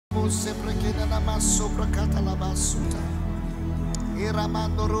sebrekena namaso brakata la basuta.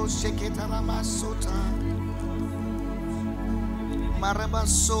 Iramandoro sheketa namasota. Maraba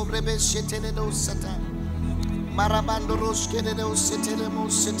sobrebe shetene do sata. Marabandoro shkene do setene mo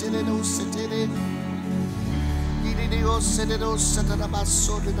setene do setene. Ididio setene sata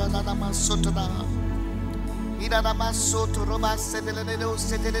nabaso de la namasota na. Ira namasoto roba setene do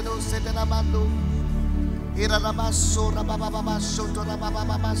setene namando. Ira namaso rababa soto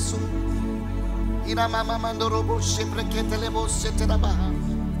rababa so. Ira mama mandoro bo sheprekete lebo setene baha.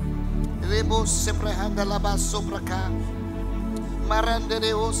 Lebo seprehanda la baso braka.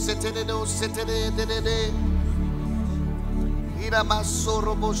 Marandere o setene de. Ira maso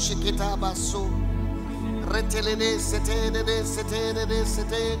robo shikita baso. Retelene setene.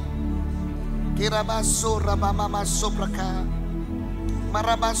 Kira baso rabama sobraka.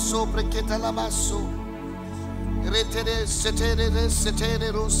 Marabaso breketa la baso. Retene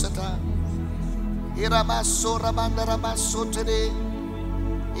setene rosata. Ira baso rabanda rabaso tene.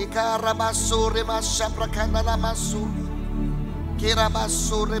 Ikara baso remasha brakanda la maso. Kira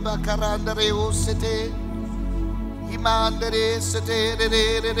baso rebakaranda reo sete. Imandere sete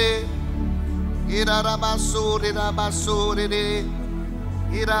de. Ira rabaso de.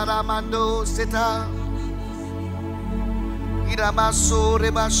 Ira ramando seta. Ira baso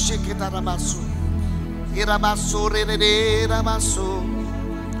rebashiketa rabaso. Ira baso de rabaso.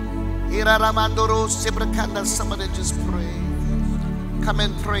 Ira ramandoro sebrakanda. Somebody just pray. Come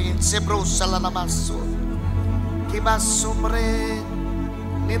and pray. Sebro salanamaso. Kibasumre.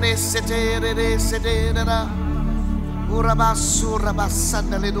 Nine sete na. Urabasu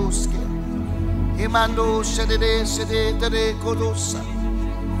rabasanda leduske. Imando sede kodosa.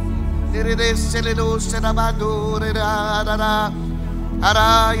 Nere seledo sedabando da.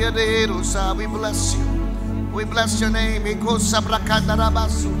 Araya de rusa. We bless you. We bless your name. Ikosa brakanda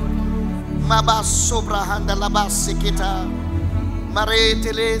rabasu. Mabaso brahanda labasi kita.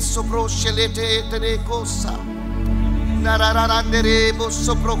 Maretele sopro shelete tele kosa. Nararandere bo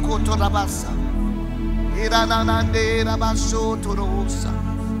sopro koto rabasa. Iranande rabaso torosa.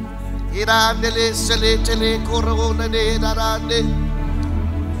 Irandele seletele corona de narande.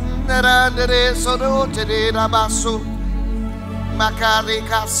 Narandere sorote de rabaso. Makari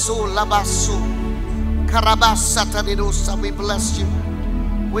kaso labaso. Karabasa tadidosa. We bless you.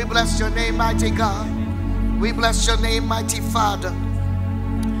 We bless your name, mighty God. We bless your name, mighty Father.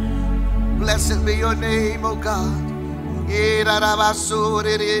 Blessed be your name, O God. Irabaso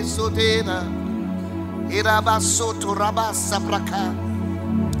de sotena. Irabaso to rabasa braka.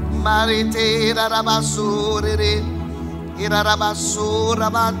 Marite irabaso de. Irabaso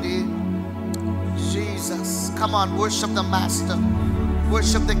rabandi. Jesus. Come on, worship the Master.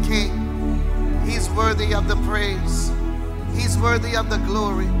 Worship the King. He's worthy of the praise. He's worthy of the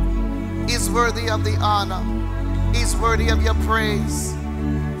glory. He's worthy of the honor. He's worthy of your praise.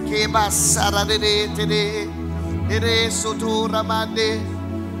 Kebasara de soto ramande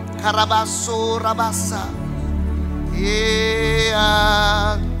karabaso rabasa.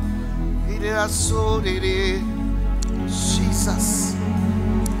 Yeah, Jesus.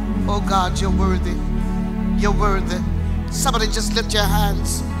 Oh God, you're worthy. You're worthy. Somebody just lift your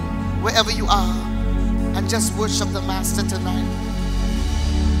hands wherever you are and just worship the Master tonight.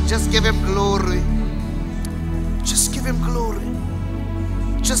 Just give him glory. Just give him glory.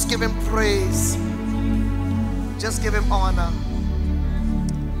 Just give him praise. Just give him honor.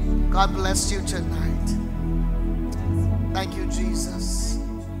 God bless you tonight. Thank you, Jesus.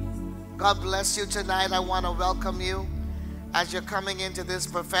 God bless you tonight. I want to welcome you as you're coming into this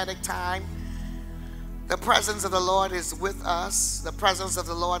prophetic time. The presence of the Lord is with us. The presence of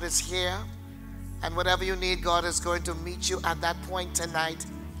the Lord is here. And whatever you need, God is going to meet you at that point tonight.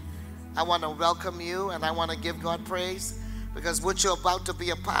 I want to welcome you and I want to give God praise because what you're about to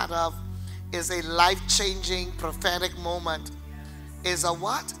be a part of is a life-changing prophetic moment. Is a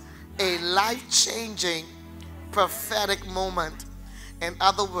what? A life-changing prophetic moment. In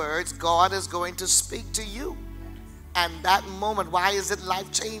other words, God is going to speak to you. And that moment, why is it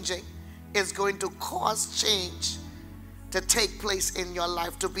life-changing? It's going to cause change to take place in your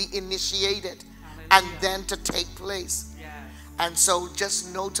life, to be initiated. Hallelujah. And then to take place. Yes. And so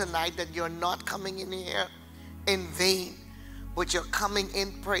just know tonight that you're not coming in here in vain, but you're coming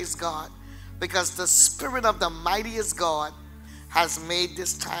in, praise God, because the Spirit of the mightiest God has made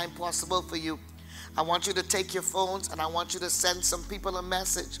this time possible for you. I want you to take your phones and I want you to send some people a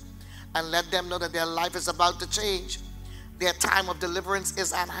message and let them know that their life is about to change. Their time of deliverance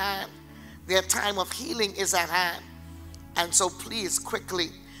is at hand. Their time of healing is at hand. And so please, quickly,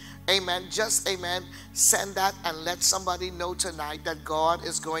 Amen. Just, amen, send that and let somebody know tonight that God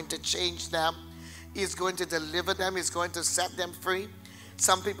is going to change them. He's going to deliver them. He's going to set them free.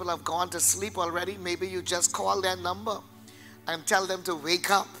 Some people have gone to sleep already. Maybe you just call their number and tell them to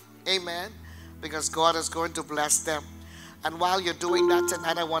wake up. Amen. Because God is going to bless them. And while you're doing that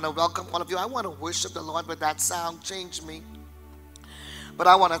tonight, I want to welcome all of you. I want to worship the Lord with that sound. Change me. But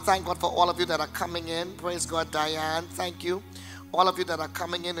I want to thank God for all of you that are coming in. Praise God, Diane. Thank you. All of you that are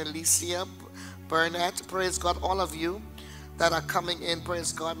coming in, Alicia, Burnett. Praise God, all of you that are coming in.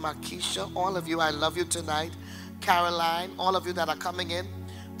 Praise God, Markeisha. All of you, I love you tonight. Caroline, all of you that are coming in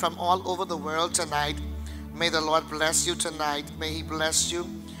from all over the world tonight. May the Lord bless you tonight. May He bless you.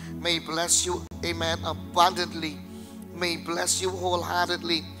 May He bless you, amen, abundantly. May He bless you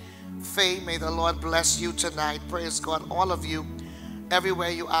wholeheartedly. Faye, may the Lord bless you tonight. Praise God, all of you,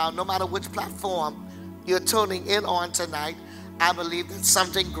 everywhere you are, no matter which platform you're tuning in on tonight. I believe that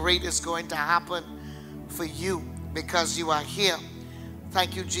something great is going to happen for you because you are here.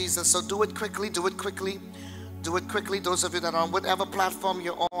 Thank you, Jesus. So do it quickly, do it quickly, do it quickly. Those of you that are on whatever platform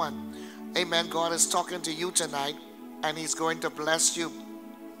you're on, amen, God is talking to you tonight, and He's going to bless you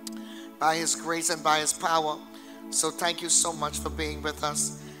by His grace and by His power. So thank you so much for being with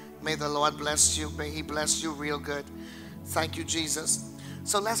us. May the Lord bless you. May He bless you real good. Thank you, Jesus.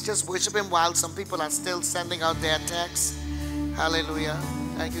 So let's just worship Him while some people are still sending out their texts. Hallelujah.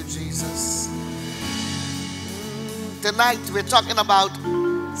 Thank you, Jesus. Tonight we're talking about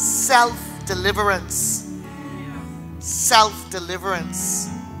self-deliverance. Self-deliverance.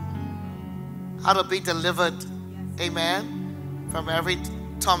 How to be delivered, amen, from every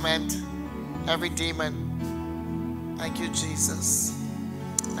torment, every demon. Thank you, Jesus.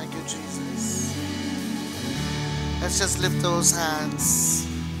 Thank you, Jesus. Let's just lift those hands.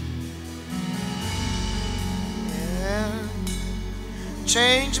 Yeah.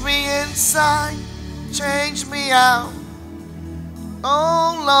 Change me inside, change me out,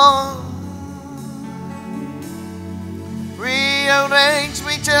 oh Lord. Rearrange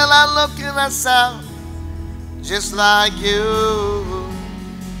me till I look and I sound just like you.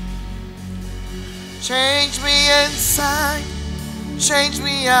 Change me inside, change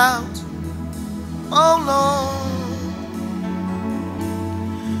me out, oh Lord.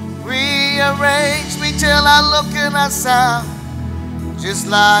 Rearrange me till I look and I sound just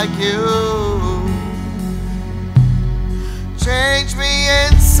like you. Change me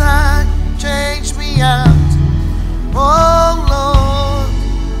inside, change me out, oh Lord.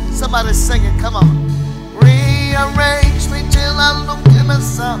 Somebody sing it, come on. Rearrange me till I look and I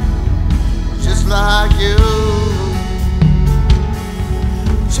sound just like you.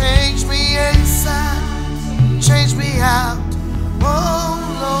 Change me inside, change me out, oh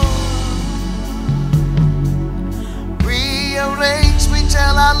Lord. Rearrange me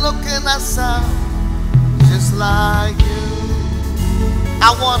till I look and I sound just like you.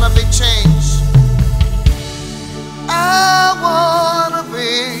 I wanna be changed. I wanna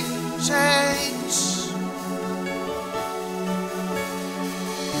be changed.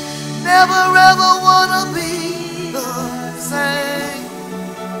 Never ever wanna be the same.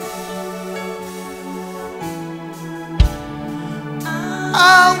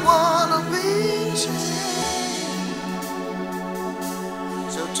 I wanna be changed.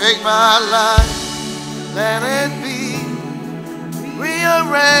 So take my life, let it be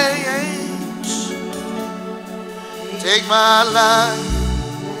rearranged. Take my life,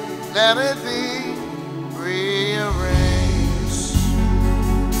 let it be rearranged.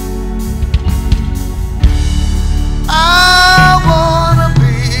 I wanna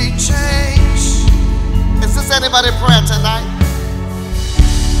be changed. Is this anybody praying tonight?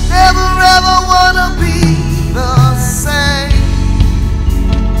 Never ever wanna be the same.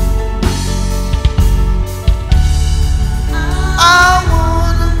 I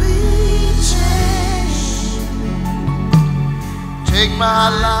wanna be changed. Take my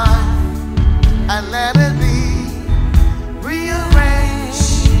life and let it be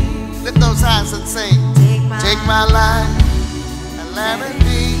rearranged. Lift those hands and sing. Take my life and let it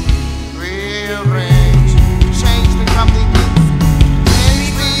be rearranged. Change me from the inside.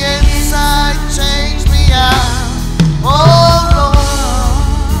 Change me inside, change me out. Oh Lord.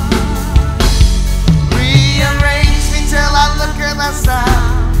 Rearrange me till I look and I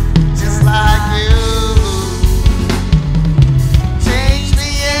sound just like you. Change me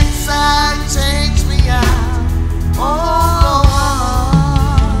inside, change me out. Oh Lord.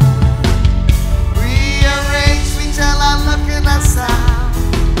 Looking at sound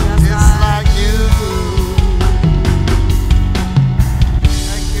just like you.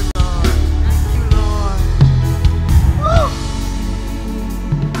 Thank you, Lord. Thank you, Lord. Woo.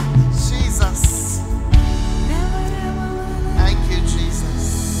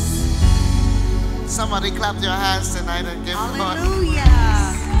 Somebody clap your hands tonight and give God. Hallelujah.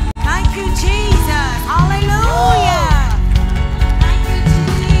 Thank you, Jesus. Hallelujah. Thank you,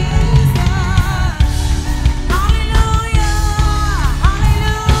 Jesus. Hallelujah.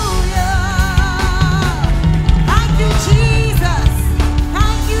 Hallelujah. Thank you, Jesus.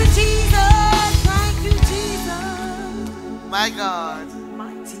 Thank you, Jesus. Thank you, Jesus. My God.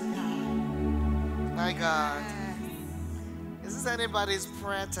 Mighty God. My God. Is this anybody's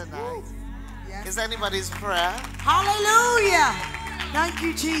prayer tonight? Yes. Is anybody's prayer? Hallelujah. Thank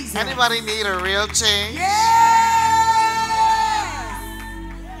you, Jesus. Anybody need a real change? Yes.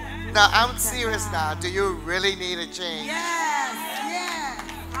 Now, I'm serious now. Do you really need a change? Yes. Yes.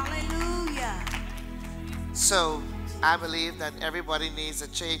 Hallelujah. So, I believe that everybody needs a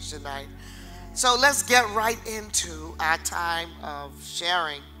change tonight. So, let's get right into our time of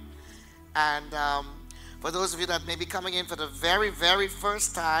sharing. And for those of you that may be coming in for the very, very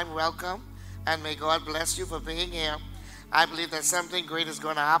first time, welcome. And may God bless you for being here. I believe that something great is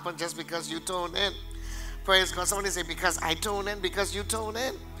going to happen just because you tune in. Praise God. Somebody say, because I tune in, because you tune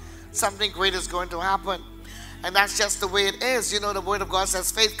in. Something great is going to happen. And that's just the way it is. You know, the word of God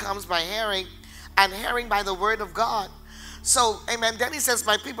says faith comes by hearing, and hearing by the word of God. So, amen. Then he says,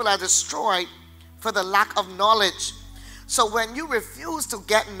 my people are destroyed for the lack of knowledge. So when you refuse to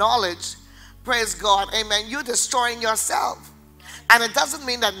get knowledge, praise God, amen, you're destroying yourself. And it doesn't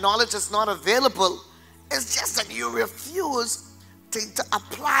mean that knowledge is not available. It's just that you refuse to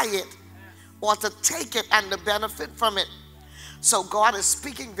apply it or to take it and to benefit from it. So God is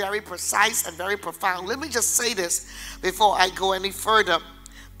speaking very precise and very profound. Let me just say this before I go any further.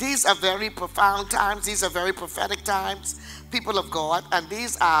 These are very profound times. These are very prophetic times, people of God. And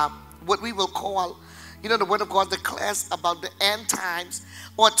these are what we will call, you know, the word of God declares about the end times,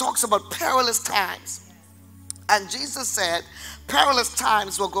 or it talks about perilous times. And Jesus said, perilous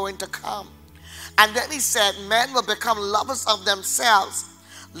times were going to come. And then he said, men will become lovers of themselves,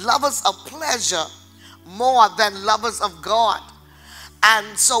 lovers of pleasure, more than lovers of God.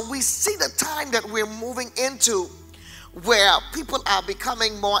 And so we see the time that we're moving into where people are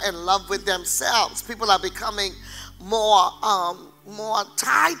becoming more in love with themselves. People are becoming more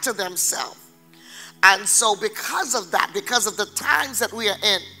tied to themselves. And so because of that, because of the times that we are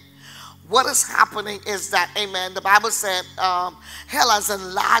in, what is happening is that, amen, the Bible said hell has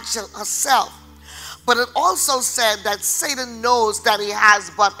enlarged herself. But it also said that Satan knows that he has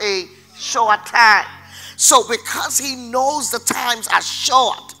but a short time. So because he knows the times are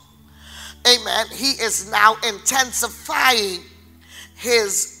short, amen, he is now intensifying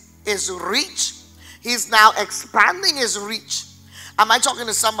his reach. He's now expanding his reach. Am I talking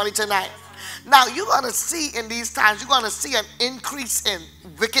to somebody tonight? Now you're going to see in these times, you're going to see an increase in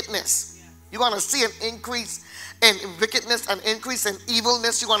wickedness. You're going to see an increase in wickedness, an increase in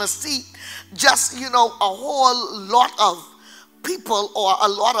evilness. You're going to see just, you know, a whole lot of people, or a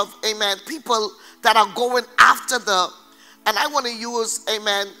lot of, amen, people that are going after and I want to use,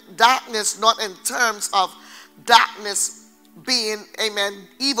 amen, darkness, not in terms of darkness being, amen,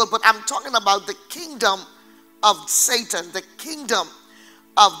 evil, but I'm talking about the kingdom of Satan, the kingdom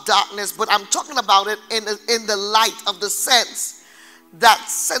of darkness, but I'm talking about it in the light of the sense that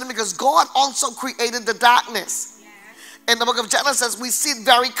Satan, because God also created the darkness. In the book of Genesis, we see it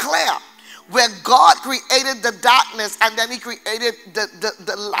very clear where God created the darkness and then he created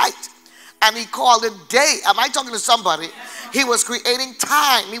the light and he called it day. Am I talking to somebody? He was creating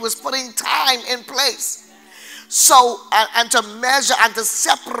time. He was putting time in place. So, and to measure and to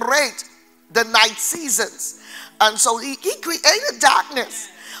separate the night seasons. And so he created darkness.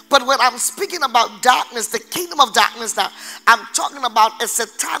 But when I'm speaking about darkness, the kingdom of darkness now, I'm talking about a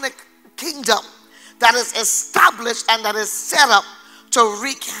satanic kingdom that is established and that is set up to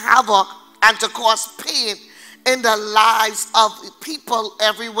wreak havoc and to cause pain in the lives of people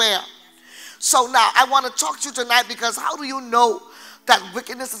everywhere. So now I want to talk to you tonight, because how do you know that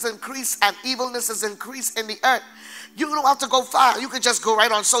wickedness is increased and evilness is increased in the earth? You don't have to go far. You can just go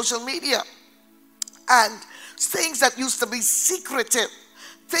right on social media. And things that used to be secretive,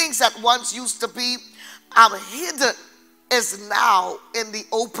 things that once used to be hidden, is now in the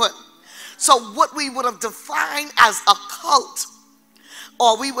open. So what we would have defined as a cult,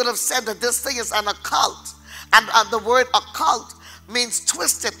 or we would have said that this thing is an occult, and the word occult means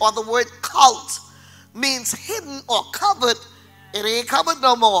twisted, or the word cult means hidden or covered. It ain't covered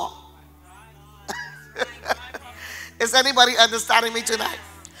no more. Is anybody understanding me tonight?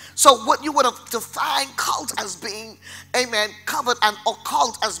 So what you would have defined cult as being, amen, covered, and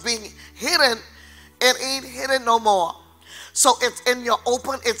occult as being hidden, it ain't hidden no more. So it's in your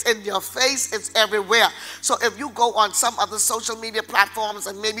open, it's in your face, it's everywhere. So if you go on some other social media platforms,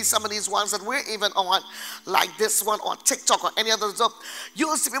 and maybe some of these ones that we're even on, like this one, or TikTok, or any other, you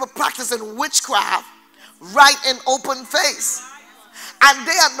will see people practicing witchcraft right in open face. And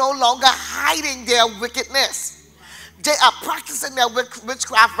they are no longer hiding their wickedness. They are practicing their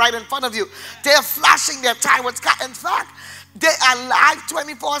witchcraft right in front of you. They are flashing their tyrants. In fact, they are live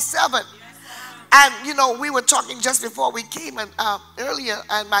 24/7. And, you know, we were talking just before we came and earlier,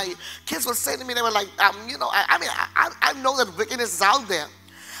 and my kids were saying to me, they were like, you know, I know that wickedness is out there.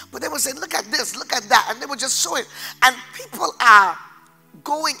 But they were saying, look at this, look at that. And they were just showing. And people are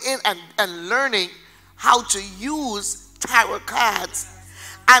going in and learning how to use tarot cards.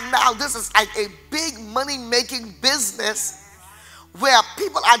 And now this is like a big money-making business where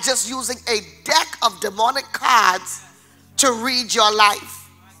people are just using a deck of demonic cards to read your life.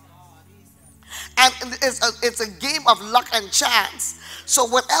 And it's a game of luck and chance. So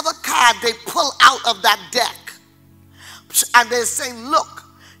whatever card they pull out of that deck, and they're saying, look,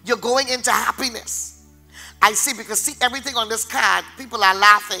 you're going into happiness. I see, because see everything on this card, people are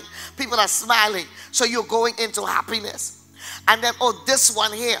laughing, people are smiling, so you're going into happiness. And then, oh, this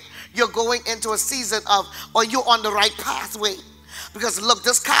one here, you're going into a season of, or you're on the right pathway. Because look,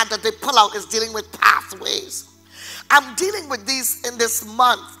 this card that they pull out is dealing with pathways. I'm dealing with these in this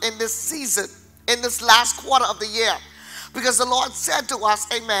month, in this season, in this last quarter of the year, because the Lord said to us,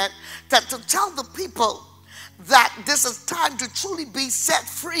 amen, that to tell the people that this is time to truly be set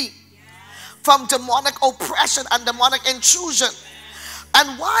free from demonic oppression and demonic intrusion.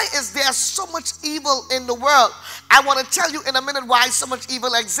 And why is there so much evil in the world? I want to tell you in a minute why so much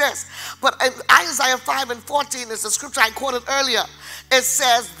evil exists. But in Isaiah 5:14 is the scripture I quoted earlier. It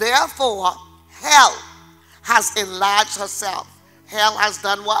says, therefore, hell has enlarged herself. Hell has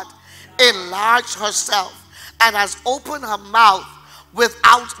done what? Enlarged herself, and has opened her mouth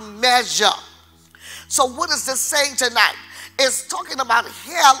without measure. So what is this saying tonight? It's talking about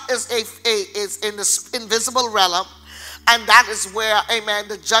hell is in the invisible realm, and that is where, amen,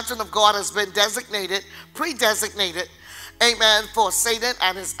 the judgment of God has been designated, pre-designated, amen, for Satan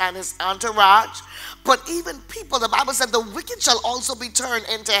and his entourage. But even people, the Bible said, the wicked shall also be turned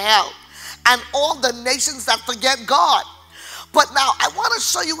into hell, and all the nations that forget God. But now I want to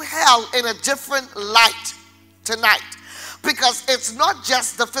show you hell in a different light tonight, because it's not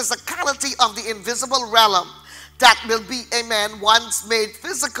just the physicality of the invisible realm that will be, amen, once made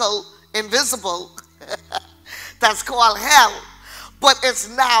physical, invisible, that's called hell. But it's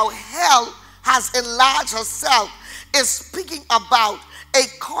now hell has enlarged herself, is speaking about a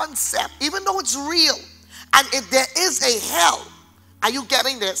concept, even though it's real, and if there is a hell, are you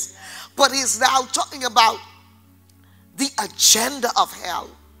getting this? But he's now talking about the agenda of hell.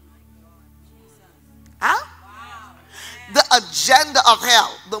 Huh? The agenda of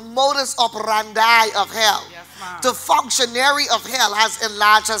hell, the modus operandi of hell, the functionary of hell has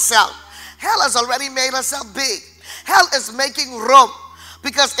enlarged herself. Hell has already made herself big. Hell is making room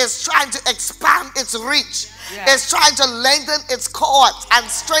because it's trying to expand its reach. It's trying to lengthen its cords and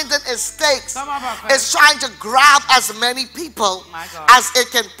strengthen its stakes. It's trying to grab as many people as it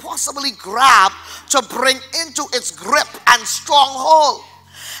can possibly grab to bring into its grip and stronghold.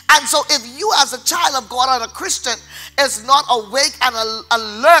 And so if you as a child of God and a Christian is not awake and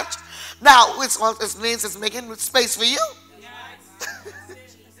alert, now it means it's making space for you.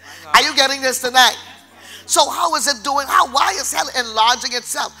 Are you getting this tonight? So how is it doing? Why is hell enlarging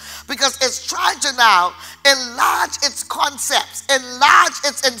itself? Because it's trying to now enlarge its concepts, enlarge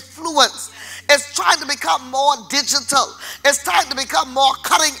its influence. It's trying to become more digital. It's trying to become more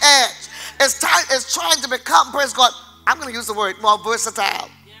cutting edge. It's trying to become, praise God, I'm going to use the word, more versatile.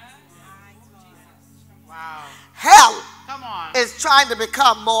 Wow. Hell is trying to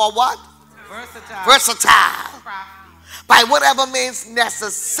become more what? Versatile. Versatile. By whatever means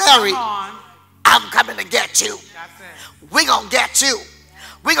necessary. I'm coming to get you. We're going to get you.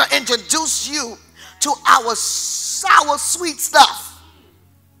 We're going to introduce you to our sour sweet stuff,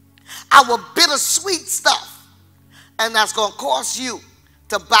 our bittersweet stuff, and that's going to cause you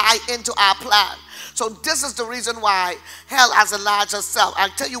to buy into our plan. So this is the reason why hell has enlarged itself. I'll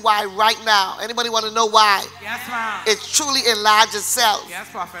tell you why right now. Anybody want to know why? Yes, ma'am. It truly enlarged itself. Yes,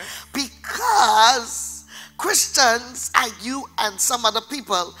 prophet. Because Christians, and you and some other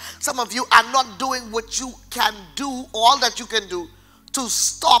people, some of you are not doing what you can do, all that you can do to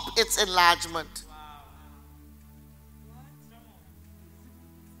stop its enlargement.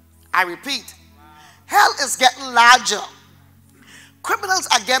 I repeat, hell is getting larger. Criminals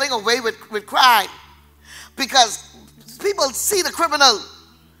are getting away with crime because people see the criminal.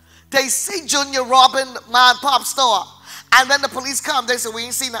 They see Junior robbing my pop store And when the police come, they say, we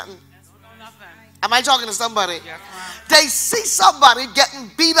ain't see nothing. Am I talking to somebody? Yes, ma'am. They see somebody getting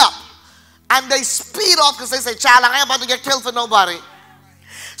beat up and they speed off because they say, child, I ain't about to get killed for nobody.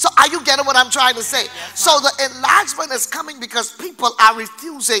 So are you getting what I'm trying to say? So the enlargement is coming because people are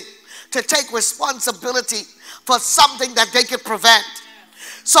refusing to take responsibility for something that they could prevent.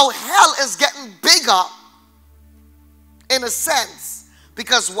 So hell is getting bigger in a sense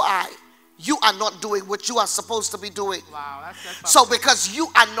because why? You are not doing what you are supposed to be doing. Wow, that's so because you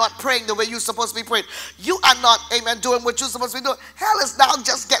are not praying the way you're supposed to be praying, you are not, amen, doing what you're supposed to be doing. Hell is now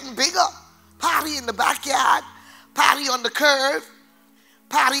just getting bigger. Party in the backyard, party on the curb,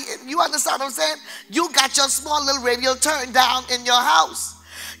 party, you understand what I'm saying? You got your small little radio turned down in your house.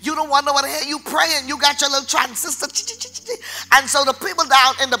 You don't want nobody to hear you praying. You got your little transistor. And so the people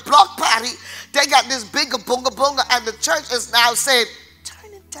down in the block party, they got this bigger bunga bunga, and the church is now saying,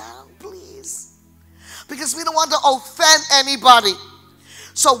 turn it down, please. Because we don't want to offend anybody.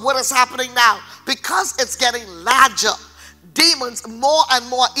 So what is happening now? Because it's getting larger, demons, more and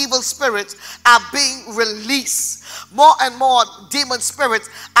more evil spirits are being released. More and more demon spirits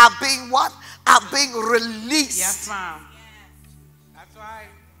are being what? Are being released. Yes, ma'am. That's right.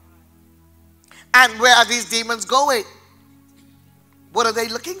 And where are these demons going? What are they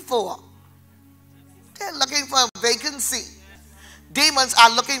looking for? They're looking for a vacancy. Demons are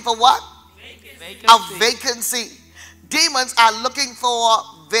looking for what? Vacancy. A vacancy. Demons are looking for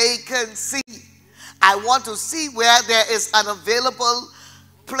vacancy. I want to see where there is an available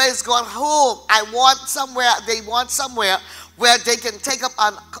place going home. They want somewhere where they can take up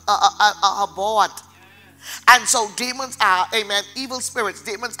a board. And so demons are, amen, evil spirits.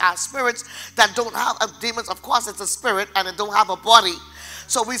 Demons are spirits that don't have demons. Of course, it's a spirit and it don't have a body.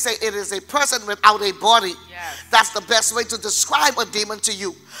 So we say it is a person without a body. Yes. That's the best way to describe a demon to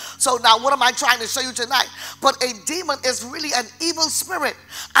you. So now what am I trying to show you tonight? But a demon is really an evil spirit,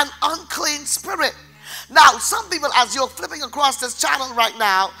 an unclean spirit. Now, some people, as you're flipping across this channel right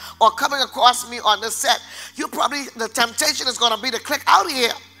now or coming across me on this set, the temptation is going to be to click out of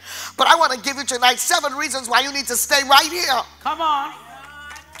here. But I want to give you tonight 7 reasons why you need to stay right here. Come on.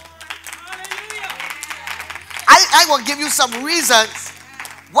 I will give you some reasons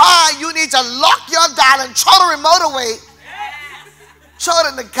why you need to lock your dial and throw the remote away, throw it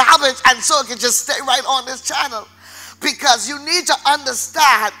in the garbage, and so it can just stay right on this channel. Because you need to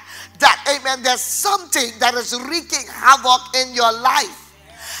understand that, amen, there's something that is wreaking havoc in your life.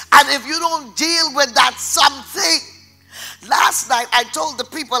 And if you don't deal with that something, last night I told the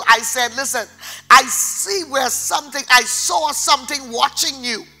people, I said, listen, I saw something watching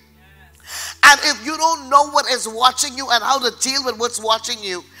you. And if you don't know what is watching you and how to deal with what's watching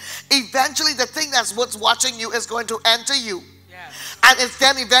you, eventually the thing that's what's watching you is going to enter you. Yes. And it's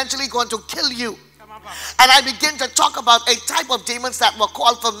then eventually going to kill you. And I begin to talk about a type of demons that were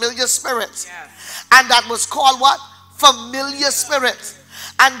called familiar spirits. Yes. And that was called what? Familiar spirits.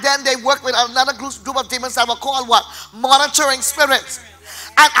 And then they worked with another group of demons that were called what? Monitoring spirits.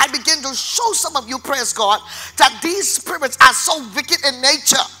 And I begin to show some of you, praise God, that these spirits are so wicked in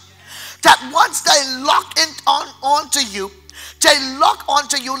nature that once they lock onto you, they lock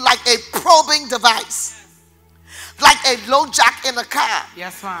onto you like a probing device. Like a low jack in a car.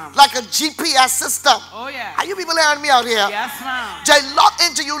 Yes, ma'am. Like a GPS system. Oh, yeah. Are you people hearing me out here? Yes, ma'am. They lock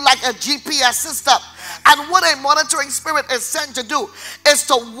into you like a GPS system. And what a monitoring spirit is sent to do is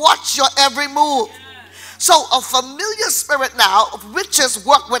to watch your every move. So a familiar spirit now, witches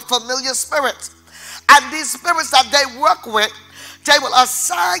work with familiar spirits. And these spirits that they work with, they will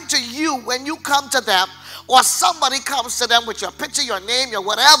assign to you when you come to them, or somebody comes to them with your picture, your name, your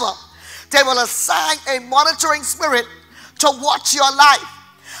whatever. They will assign a monitoring spirit to watch your life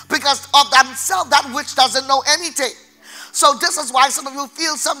because of themselves, that which doesn't know anything. So this is why some of you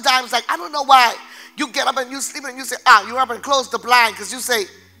feel sometimes like, I don't know why. You get up and you sleep and you say, you're up and close the blind because you say,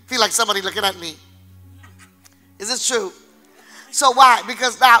 feel like somebody looking at me. Is this true? So why?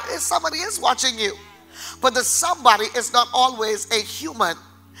 Because now somebody is watching you. But the somebody is not always a human.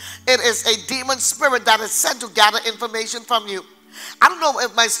 It is a demon spirit that is sent to gather information from you. I don't know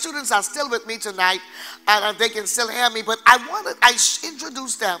if my students are still with me tonight and they can still hear me, but I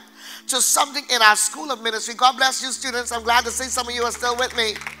introduce them to something in our school of ministry. God bless you, students. I'm glad to see some of you are still with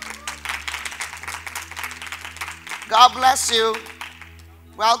me. God bless you.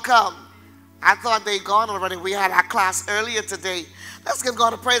 Welcome. I thought they'd gone already. We had our class earlier today. Let's give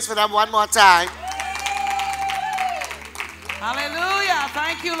God a praise for them one more time. Hallelujah.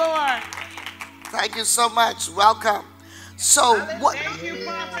 Thank you, Lord. Thank you so much. Welcome. So what? Thank you,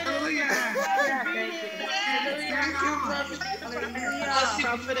 Prophetess.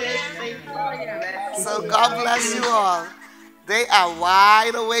 So God bless you all. They are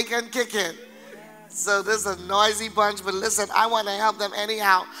wide awake and kicking. So this is a noisy bunch, but listen, I want to help them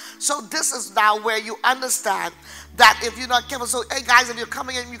anyhow. So this is now where you understand that if you're not careful, so hey guys, if you're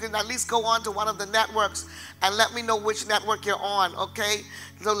coming in, you can at least go on to one of the networks and let me know which network you're on, okay?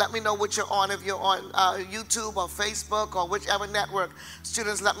 So let me know which you're on, if you're on YouTube or Facebook or whichever network.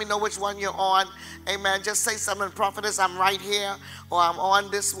 Students, let me know which one you're on. Amen. Just say something, Prophetess, I'm right here, or I'm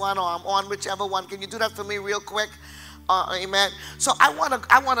on this one, or I'm on whichever one. Can you do that for me real quick? Amen. So I want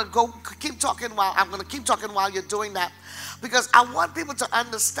to go keep talking while I'm going to keep talking while you're doing that, because I want people to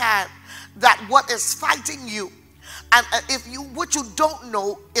understand that what is fighting you, and what you don't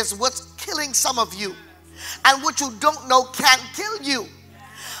know is what's killing some of you, and what you don't know can kill you.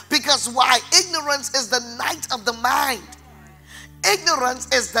 Because why? Ignorance is the night of the mind.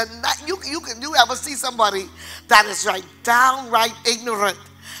 Ignorance is the night. You ever see somebody that is downright ignorant,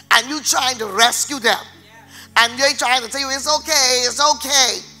 and you trying to rescue them? And they're trying to tell you, it's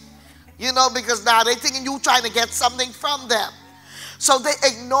okay. You know, because now they're thinking you trying to get something from them. So they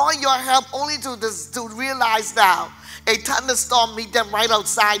ignore your help only to realize now a thunderstorm meet them right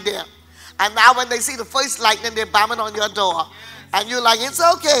outside there. And now when they see the first lightning, they're banging on your door. And you're like, it's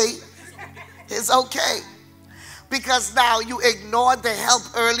okay. It's okay. Because now you ignored the help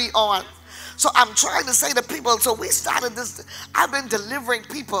early on. So I'm trying to say to people, so we started this, I've been delivering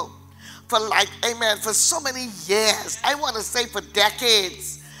people for amen, for so many years. I want to say for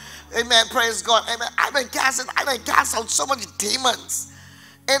decades. Amen, praise God. Amen. I done cast out so much demons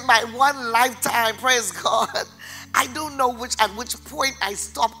in my one lifetime, praise God. I don't know at which point I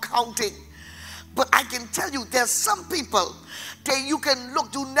stopped counting. But I can tell you, there's some people that you can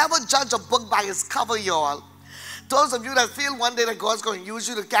look, you never judge a book by its cover, y'all. Those of you that feel one day that God's going to use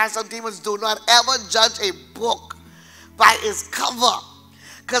you to cast out demons, do not ever judge a book by its cover.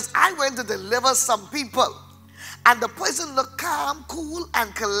 Because I went to deliver some people, and the person looked calm, cool,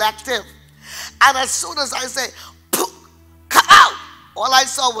 and collective. And as soon as I say, poof, come out, all I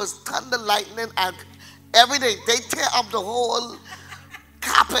saw was thunder, lightning, and everything. They tear up the whole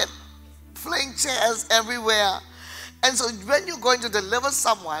carpet, fling chairs everywhere. And so when you're going to deliver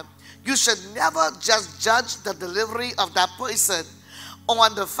someone, you should never just judge the delivery of that person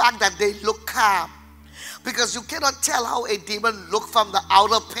on the fact that they look calm. Because you cannot tell how a demon looks from the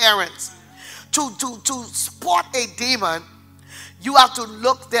outer appearance. To spot a demon, you have to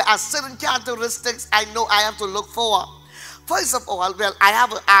look. There are certain characteristics I know I have to look for. First of all, well, I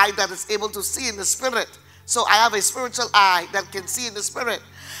have an eye that is able to see in the spirit. So I have a spiritual eye that can see in the spirit.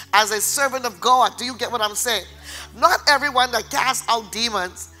 As a servant of God, do you get what I'm saying? Not everyone that casts out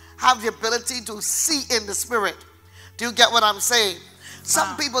demons have the ability to see in the spirit. Do you get what I'm saying?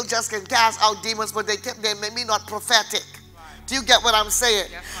 Some people just can cast out demons, but they may be not prophetic. Do you get what I'm saying?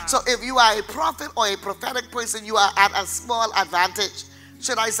 Yes, so if you are a prophet or a prophetic person, you are at a small advantage.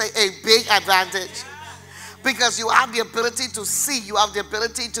 Should I say a big advantage? Because you have the ability to see. You have the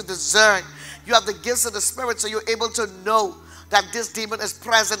ability to discern. You have the gifts of the Spirit, so you're able to know that this demon is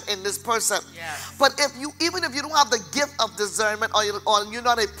present in this person. Yes. But even if you don't have the gift of discernment, or you're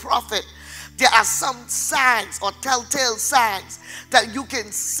not a prophet, there are some signs or telltale signs that you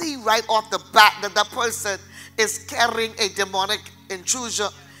can see right off the bat that that person is carrying a demonic intruder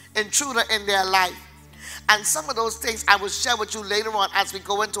in their life. And some of those things I will share with you later on as we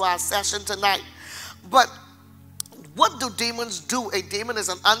go into our session tonight. But what do demons do? A demon is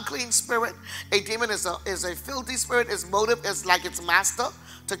an unclean spirit. A demon is a filthy spirit. Its motive is like its master,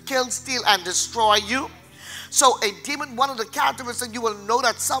 to kill, steal, and destroy you. So a demon, one of the characteristics you will know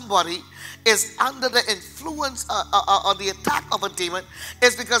that somebody is under the influence or the attack of a demon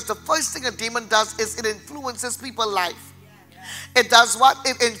is because the first thing a demon does is it influences people's life. It does what?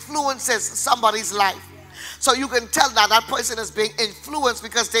 It influences somebody's life. So you can tell that that person is being influenced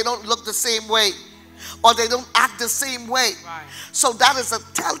because they don't look the same way or they don't act the same way. Right. So that is a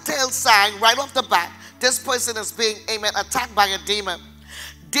telltale sign right off the bat. This person is being, amen, attacked by a demon.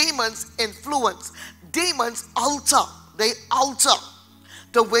 Demons influence. Demons alter. They alter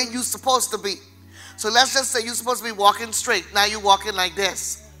the way you're supposed to be. So let's just say you're supposed to be walking straight. Now you're walking like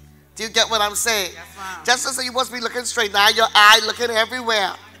this. Do you get what I'm saying? Yes, just to say you're supposed to be looking straight. Now your eye looking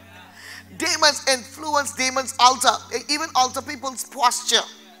everywhere. Demons influence. Demons alter. They even alter people's posture.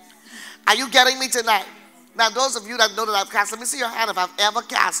 Are you getting me tonight? Now those of you that know that I've cast, let me see your hand if I've ever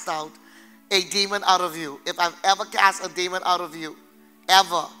cast out a demon out of you. If I've ever cast a demon out of you.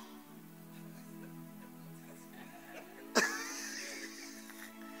 Ever.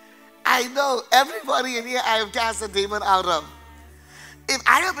 I know everybody in here I have cast a demon out of. If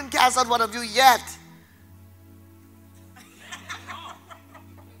I haven't cast out one of you yet,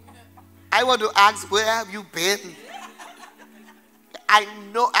 I want to ask, where have you been? I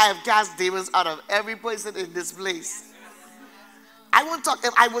know I have cast demons out of every person in this place. I won't talk.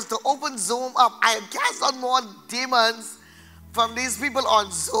 If I was to open Zoom up, I have cast out more demons from these people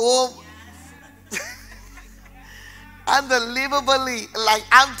on Zoom. Unbelievably, like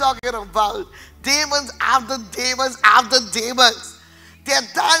I'm talking about demons after demons after demons. There are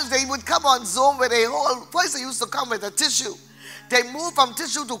times they would come on Zoom with a whole, first they used to come with a tissue. They moved from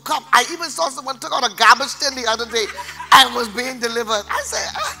tissue to cup. I even saw someone took out a garbage tin the other day and was being delivered. I said,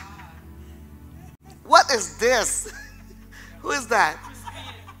 what is this? Who is that?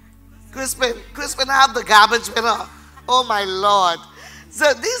 Crispin. Crispin have the garbage with her. Oh my Lord.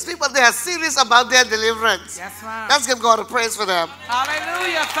 So these people, they are serious about their deliverance. Yes, ma'am. Let's give God a praise for them.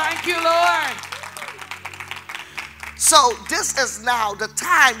 Hallelujah. Thank you, Lord. So this is now the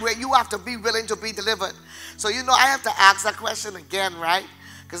time where you have to be willing to be delivered. So you know I have to ask that question again, right?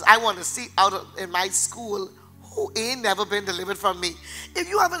 Because I want to see in my school who ain't never been delivered from me. If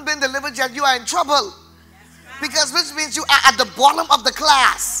you haven't been delivered yet, you are in trouble. Because which means you are at the bottom of the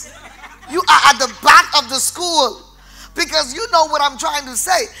class. You are at the back of the school. Because you know what I'm trying to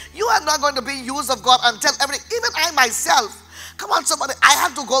say. You are not going to be used of God until everything. Even I myself, come on somebody, I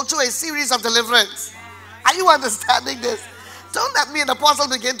have to go through a series of deliverance. Are you understanding this? Don't let me and Apostle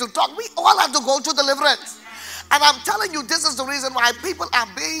begin to talk. We all have to go through deliverance. And I'm telling you, this is the reason why people are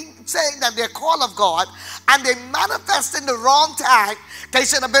saying that they're call of God and they manifest in the wrong time. They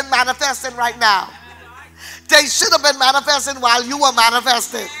should have been manifesting right now. They should have been manifesting while you were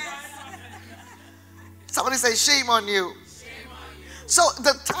manifesting. Somebody say, shame on you. So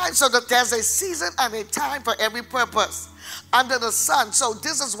there's a season and a time for every purpose under the sun. So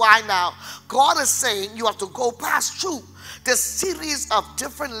this is why now God is saying you have to go past through this series of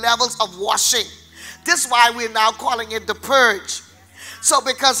different levels of washing. This is why we're now calling it the purge. So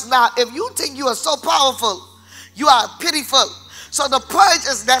because now if you think you are so powerful, you are pitiful. So the purge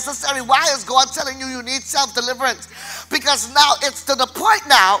is necessary. Why is God telling you you need self-deliverance? Because now it's to the point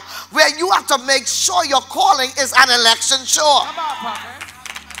now where you have to make sure your calling is an election sure. Come on, Prophet.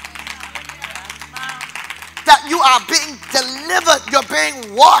 That you are being delivered. You're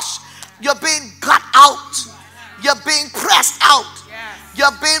being washed. You're being cut out. You're being pressed out. Yes.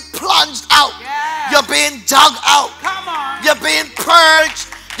 You're being plunged out. Yes. You're being dug out. Come on. You're being purged.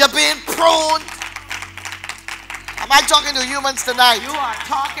 You're being pruned. Am I talking to humans tonight? You are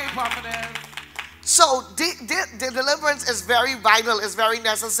talking, Prophetess. So the deliverance is very vital, is very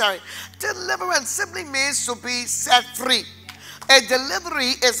necessary. Deliverance simply means to be set free. A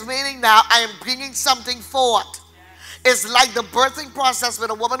delivery is meaning now I am bringing something forward. It's like the birthing process with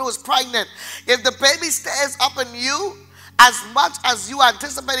a woman who is pregnant. If the baby stays up in you, as much as you are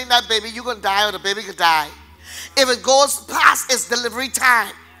anticipating that baby, you're going to die or the baby could die. If it goes past its delivery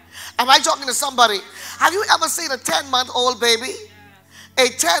time. Am I talking to somebody? Have you ever seen a 10-month-old baby? A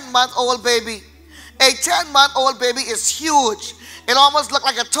 10-month-old baby. A 10-month-old baby is huge. It almost looks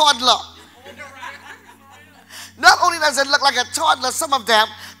like a toddler. Not only does it look like a toddler, some of them,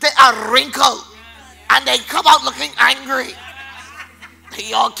 they are wrinkled. And they come out looking angry.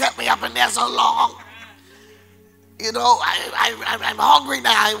 Y'all kept me up in there so long. You know, I'm hungry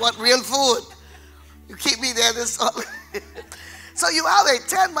now. I want real food. You keep me there this long. So you have a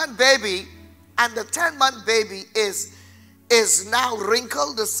 10-month baby, and the 10-month baby is now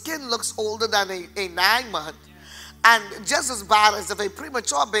wrinkled. The skin looks older than a 9-month. And just as bad as if a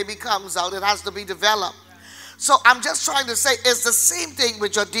premature baby comes out, it has to be developed. So I'm just trying to say it's the same thing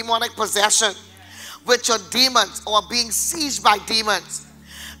with your demonic possession, with your demons or being sieged by demons.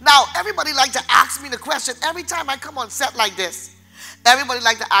 Now, everybody like to ask me the question every time I come on set like this. Everybody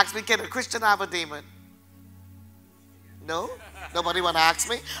like to ask me, can a Christian have a demon? No? Nobody want to ask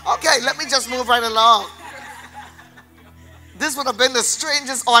me? Okay, let me just move right along. This would have been the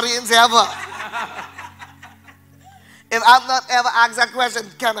strangest audience ever. If I've not ever asked that question,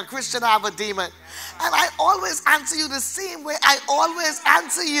 can a Christian have a demon? And I always answer you the same way I always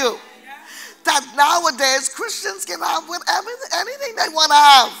answer you. That nowadays Christians can have anything they want to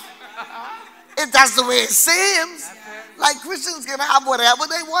have. If that's the way it seems. Like Christians can have whatever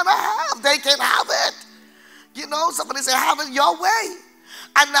they want to have. They can have it. You know, somebody say, have it your way.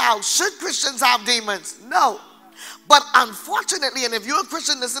 And now, should Christians have demons? No. But unfortunately, and if you're a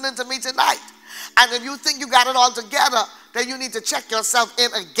Christian listening to me tonight, and if you think you got it all together, then you need to check yourself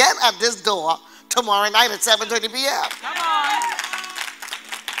in again at this door tomorrow night at 7:30 p.m. Come on.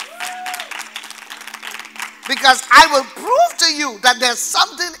 Because I will prove to you that there's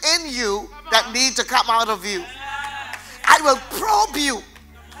something in you that needs to come out of you. I will probe you.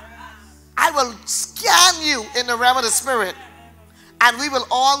 I will scan you in the realm of the spirit. And we will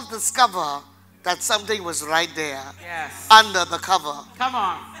all discover that something was right there Yes. under the cover. Come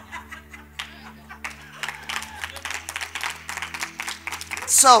on.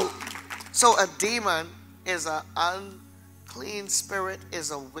 So a demon is an unclean spirit,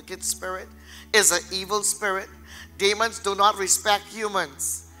 is a wicked spirit, is an evil spirit. Demons do not respect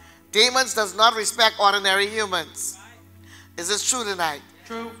humans. Demons does not respect ordinary humans. Is this true tonight?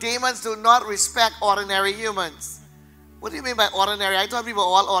 True. Demons do not respect ordinary humans. What do you mean by ordinary? I thought we were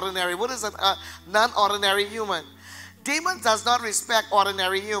all ordinary. What is a non-ordinary human? Demons does not respect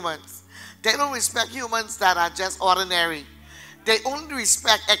ordinary humans. They don't respect humans that are just ordinary. They only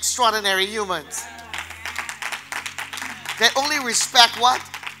respect extraordinary humans. They only respect what?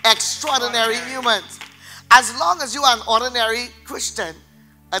 Extraordinary humans. As long as you are an ordinary Christian,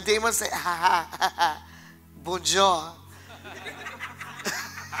 a demon say, ha ha ha ha, bonjour.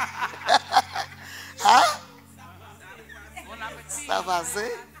 Huh? Ça va,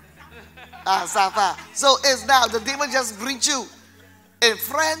 see? Ah, ça va. So it's now, the demon just greet you in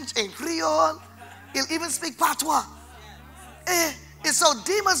French, in Creole. He'll even speak patois. So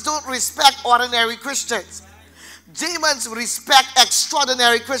demons don't respect ordinary Christians. Demons respect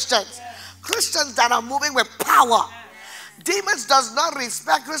extraordinary Christians. Christians that are moving with power. Demons does not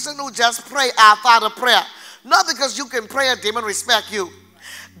respect Christians who just pray our Father prayer. Not because you can pray, a demon respect you.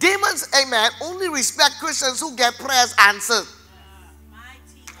 Demons, amen, only respect Christians who get prayers answered.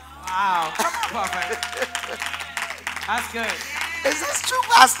 Wow. Come on, Prophet. That's good. Is this true,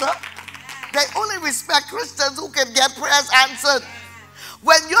 Pastor? They only respect Christians who can get prayers answered.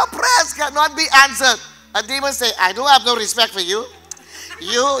 When your prayers cannot be answered, a demon say, I don't have no respect for you.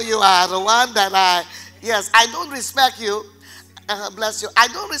 You are the one that I don't respect you. Bless you. I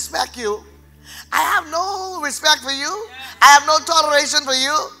don't respect you. I have no respect for you. I have no toleration for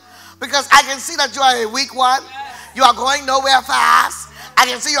you. Because I can see that you are a weak one. You are going nowhere fast. I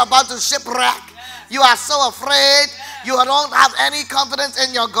can see you're about to shipwreck. You are so afraid. You don't have any confidence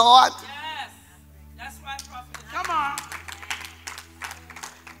in your God. That's right, Prophet. Come on.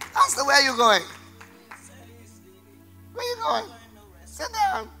 Pastor, where are you going? Where are you going? Sit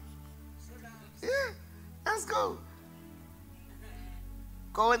down. Yeah, let's go.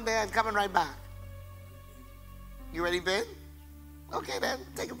 Go in there and coming right back. You ready, Ben? Okay, then.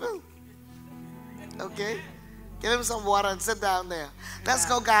 Take a pill. Okay. Give him some water and sit down there. Let's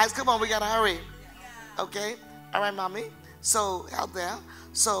go, guys. Come on, we got to hurry. Okay. All right, mommy. So, out there.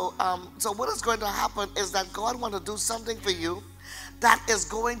 So what is going to happen is that God wants to do something for you that is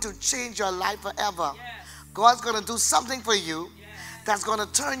going to change your life forever. God's going to do something for you that's going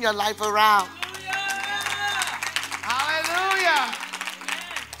to turn your life around. Hallelujah.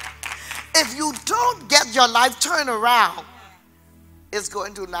 If you don't get your life turned around, it's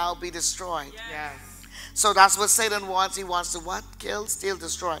going to now be destroyed. Yes. So that's what Satan wants. He wants to what? Kill, steal,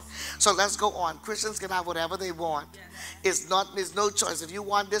 destroy. So let's go on. Christians can have whatever they want. It's no choice. If you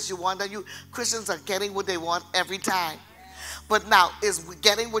want this, you want that. Christians are getting what they want every time. But now, is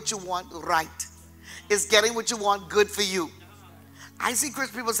getting what you want right? Is getting what you want good for you? I see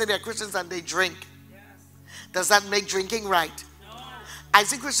Christian people say they're Christians and they drink. Does that make drinking right? I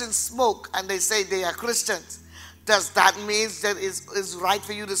see Christians smoke and they say they are Christians. Does that mean that it's right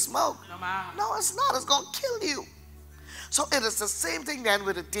for you to smoke? No, it's not. It's going to kill you. So it is the same thing then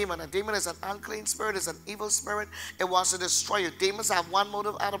with a demon. A demon is an unclean spirit, is an evil spirit. It wants to destroy you. Demons have one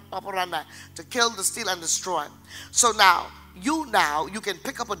motive out of operandi, to kill, to steal, and destroy. So now you can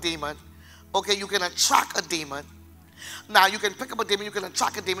pick up a demon. Okay, you can attract a demon. Now you can pick up a demon, you can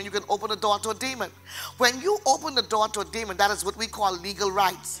attract a demon, you can open the door to a demon. When you open the door to a demon, that is what we call legal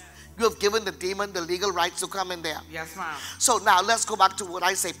rights. You have given the demon the legal rights to come in there. Yes, ma'am. So now let's go back to what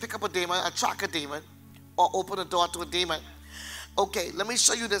I say. Pick up a demon, attract a demon, or open a door to a demon. Okay, let me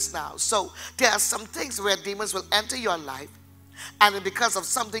show you this now. So there are some things where demons will enter your life, and then because of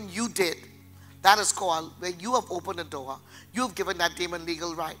something you did, that is called where you have opened the door, you have given that demon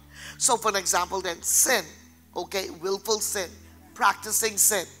legal right. So for an example then, sin, okay, willful sin, practicing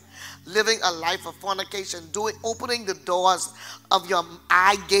sin, living a life of fornication, opening the doors of your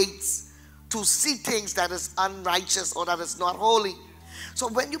eye gates to see things that is unrighteous or that is not holy. So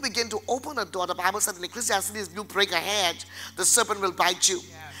when you begin to open a door, the Bible says in Ecclesiastes, if you break a hedge, the serpent will bite you.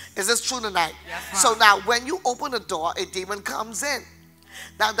 Yes. Is this true tonight? Yes, so now when you open a door, a demon comes in.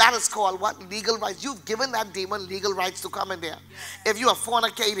 Now that is called what? Legal rights. You've given that demon legal rights to come in there. If you are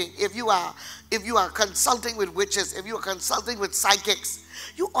fornicating, if you are consulting with witches, if you are consulting with psychics,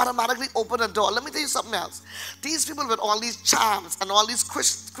 you automatically open a door. Let me tell you something else. These people with all these charms and all these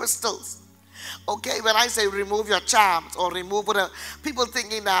crystals, okay, when I say remove your charms or remove whatever, people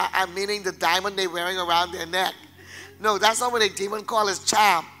thinking that I'm meaning the diamond they're wearing around their neck. No, that's not what a demon call is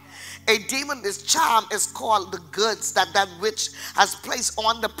charm. A demon, this charm is called the goods that witch has placed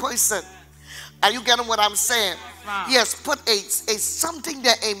on the person. Are you getting what I'm saying? He has put a something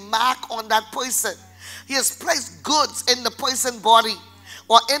there, a mark on that person. He has placed goods in the person's body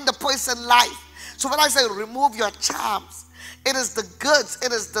or in the person's life. So when I say remove your charms, it is the goods,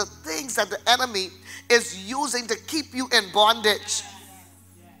 it is the things that the enemy is using to keep you in bondage.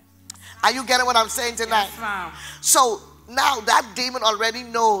 Are you getting what I'm saying tonight? Yes, so now that demon already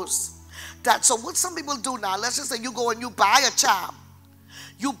knows that. So what some people do now, let's just say you go and you buy a charm.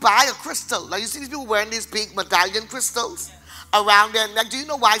 You buy a crystal. Now you see these people wearing these big medallion crystals around their neck. Do you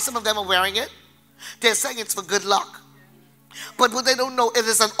know why some of them are wearing it? They're saying it's for good luck. But what they don't know, it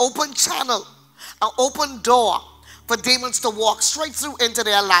is an open channel, an open door for demons to walk straight through into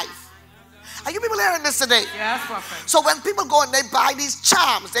their life. Are you people hearing this today? Yes, Prophet. So when people go and they buy these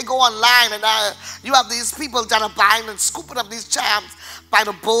charms, they go online and you have these people that are buying and scooping up these charms by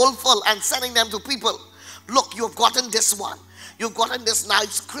the bowlful and sending them to people. Look, you've gotten this one. You've gotten this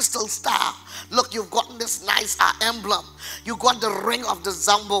nice crystal star. Look, you've gotten this nice emblem. You got the ring of the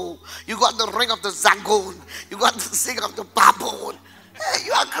Zambo. You got the ring of the Zagoon. You got the ring of the Baboon. Hey,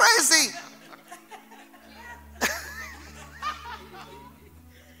 you are crazy.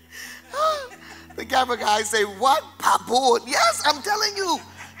 The camera guy say, what? Baboon? Yes, I'm telling you.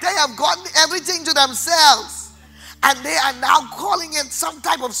 They have gotten everything to themselves. And they are now calling it some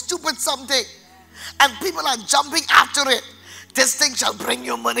type of stupid something. And people are jumping after it. This thing shall bring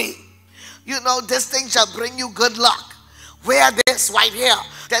you money. You know, this thing shall bring you good luck. Wear this right here.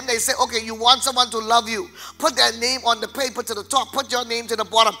 Then they say, okay, you want someone to love you. Put their name on the paper to the top. Put your name to the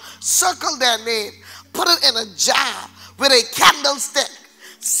bottom. Circle their name. Put it in a jar with a candlestick.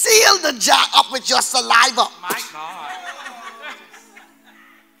 Seal the jar up with your saliva. My God.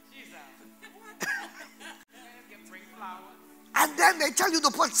 And then they tell you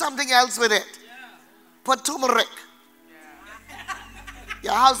to put something else with it. Put turmeric.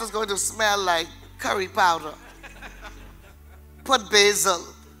 Your house is going to smell like curry powder. Put basil.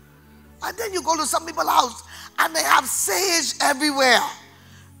 And then you go to some people's house and they have sage everywhere.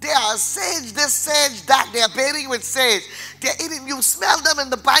 They are sage this, sage that. They are bathing with sage. They're eating. You smell them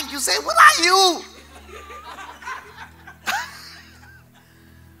in the bank. You say, what are you?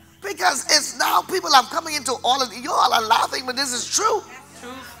 Because it's now people are coming into all of it. You all are laughing, but this is true.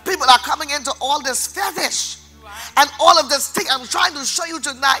 People are coming into all this fetish. And all of this thing. I'm trying to show you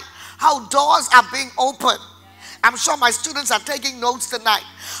tonight how doors are being opened. I'm sure my students are taking notes tonight.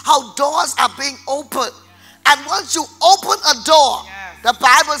 How doors are being opened. And once you open a door, the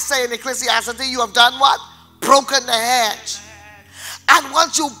Bible says in Ecclesiastes, you have done what? Broken the hedge. And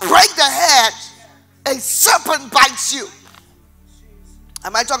once you break the hedge, a serpent bites you.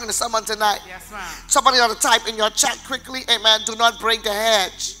 Am I talking to someone tonight? Yes, ma'am. Somebody ought to type in your chat quickly, amen. Do not break the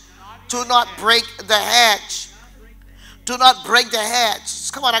hedge. Do not break the hedge. Do not break the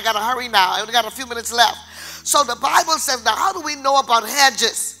hedge. Come on, I got to hurry now. I only got a few minutes left. So the Bible says, now how do we know about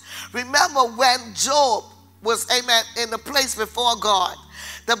hedges? Remember when Job was, amen, in the place before God.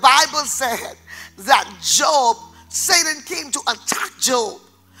 The Bible said that Job, Satan came to attack Job.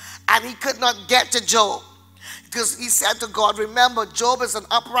 And he could not get to Job. Because he said to God, remember, Job is an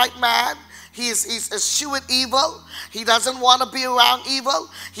upright man. He's eschewing evil. He doesn't want to be around evil.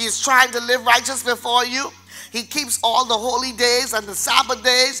 He's trying to live righteous before you. He keeps all the holy days and the Sabbath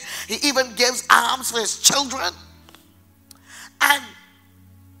days. He even gives alms for his children. And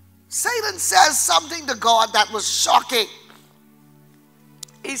Satan says something to God that was shocking.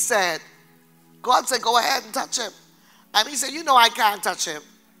 He said, God said, go ahead and touch him. And he said, you know I can't touch him.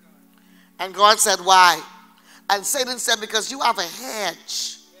 And God said, why? And Satan said, because you have a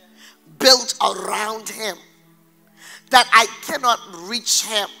hedge built around him that I cannot reach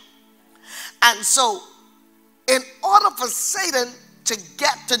him. And so, in order for Satan to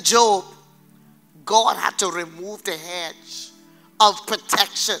get to Job, God had to remove the hedge of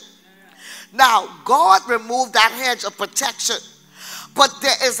protection. Now, God removed that hedge of protection. But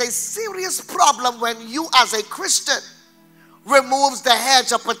there is a serious problem when you as a Christian removes the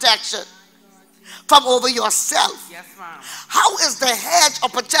hedge of protection from over yourself. Yes, ma'am. How is the hedge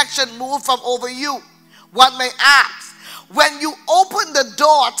of protection moved from over you? One may ask. When you open the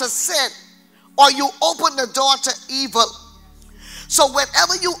door to sin, or you open the door to evil. So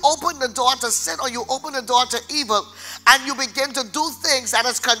whenever you open the door to sin or you open the door to evil and you begin to do things that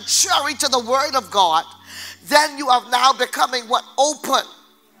is contrary to the word of God, then you are now becoming what? Open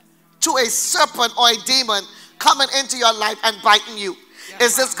to a serpent or a demon coming into your life and biting you.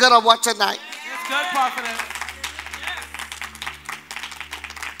 Yes, is this good or what tonight? It's good, Prophetess.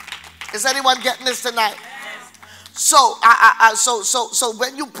 Is anyone getting this tonight? So, so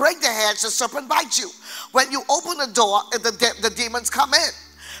when you break the hedge, the serpent bites you. When you open the door, the demons come in.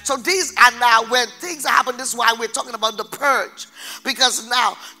 So these are now when things happen. This is why we're talking about the purge. Because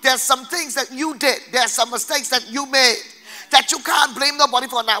now there's some things that you did. There's some mistakes that you made that you can't blame nobody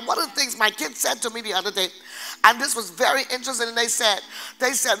for. Now, one of the things my kids said to me the other day, and this was very interesting, and they said,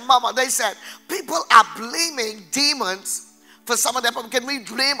 Mama, people are blaming demons for some of their problems. Can we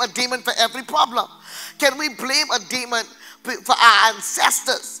blame a demon for every problem? Can we blame a demon for our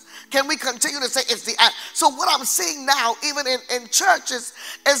ancestors? Can we continue to say it's the... So what I'm seeing now, even in churches,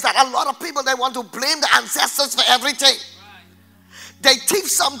 is that a lot of people, they want to blame the ancestors for everything. They thief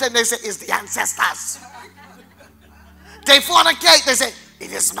something, they say, it's the ancestors. They fornicate, they say,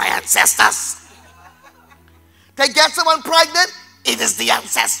 it is my ancestors. They get someone pregnant, it is the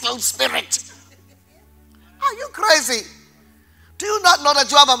ancestral spirit. Are you crazy? Do you not know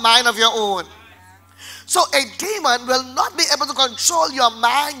that you have a mind of your own? So a demon will not be able to control your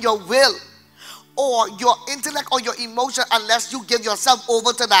mind, your will, or your intellect or your emotion unless you give yourself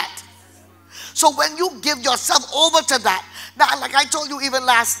over to that. So when you give yourself over to that, now like I told you even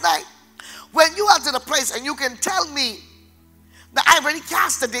last night, when you are to the place and you can tell me that I already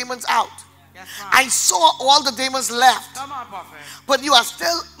cast the demons out. Yes, I saw all the demons left. Come on, Prophet. But you are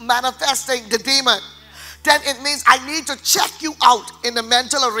still manifesting the demon. Then it means I need to check you out in the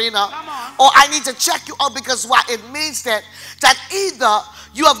mental arena, or I need to check you out, because what it means that either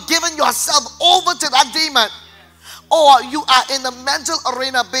you have given yourself over to that demon, or you are in the mental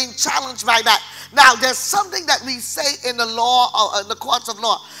arena being challenged by that. Now there's something that we say in the law, or in the courts of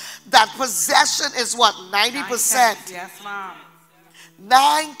law, that possession is what? 90%. Yes, ma'am.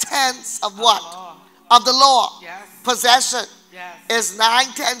 9/10 of what? Of the law. Yes. Possession yes. is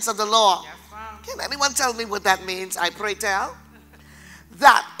 9/10 of the law. Yes. Can anyone tell me what that means? I pray tell.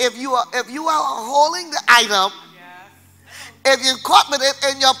 That if you are holding the item, if you caught with it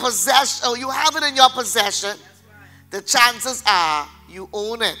in your possession, or you have it in your possession, the chances are you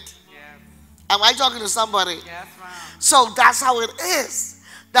own it. Am I talking to somebody? Yes, so that's how it is.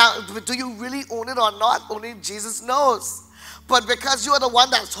 Now, do you really own it or not? Only Jesus knows. But because you are the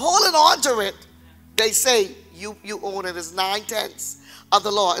one that's holding on to it, they say you own it. It's 9/10 of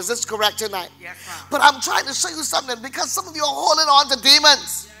the law. Is this correct tonight? Yes, ma'am. But I'm trying to show you something, because some of you are holding on to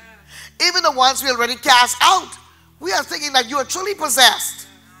demons. Yeah. Even the ones we already cast out. We are thinking that you are truly possessed.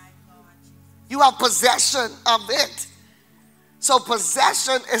 You have possession of it. So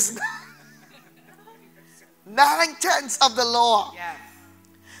possession is 9/10 of the law. Yes.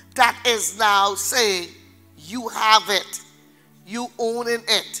 That is now saying you have it. You own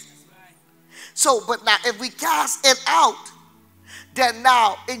it. So, but now if we cast it out, then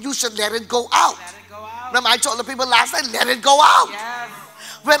now you should let it go out. Let it go out. Remember, I told the people last night, let it go out. Yes.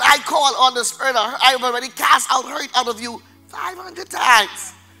 When I call on the spirit of hurt, I have already cast out hurt out of you 500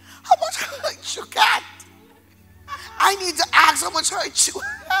 times. How much hurt you got? I need to ask how much hurt you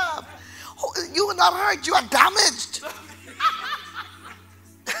have. You are not hurt, you are damaged.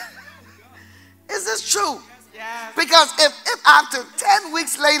 Is this true? Yes. Because if after 10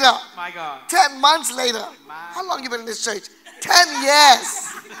 weeks later, my God, 10 months later, how long you been in this church? 10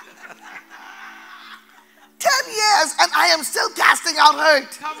 years. 10 years, and I am still casting out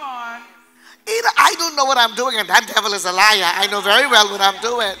hurt. Come on. Either I don't know what I'm doing, and that devil is a liar. I know very well what I'm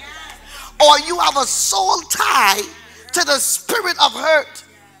doing. Or you have a soul tie to the spirit of hurt.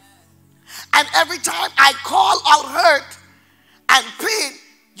 And every time I call out hurt and pain,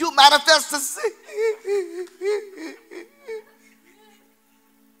 you manifest the sin.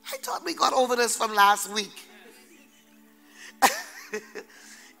 I thought we got over this from last week.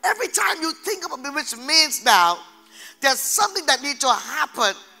 Every time you think about it, which means now there's something that needs to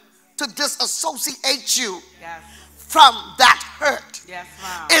happen to disassociate you from that hurt. Yes,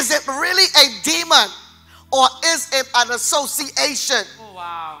 ma'am. Is it really a demon, or is it an association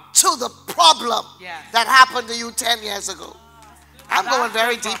to the problem that happened to you 10 years ago? I'm going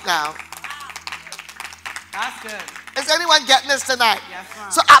very deep now. That's good. Is anyone getting this tonight? Yes,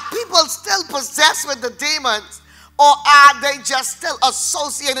 ma'am. So are people still possessed with the demons, or are they just still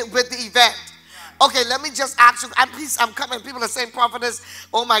associated with the event? Okay, let me just ask you, and please, I'm coming. People are saying, Prophetess,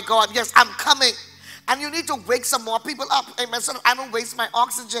 oh my God, yes, I'm coming. And you need to wake some more people up. Amen. So I don't waste my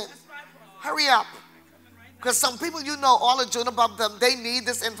oxygen. Hurry up. Because some people, you know, all the June above them, they need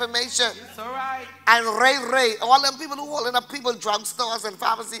this information. It's all right. And Ray, all them people who holding up people, drugstores and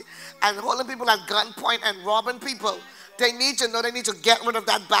pharmacy, and holding people at gunpoint and robbing people, they need to know they need to get rid of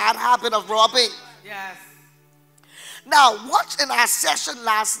that bad habit of robbing. Yes. Now, watch in our session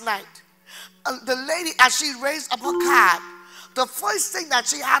last night. The lady, as she raised up her card, the first thing that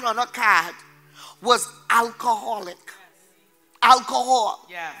she had on her card was alcoholic. Alcohol.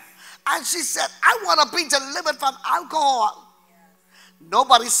 Yes. And she said, I want to be delivered from alcohol.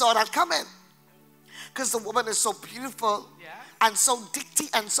 Nobody saw that coming. Because the woman is so beautiful, and so dainty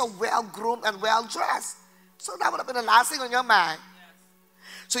and so well groomed and well dressed. So that would have been the last thing on your mind.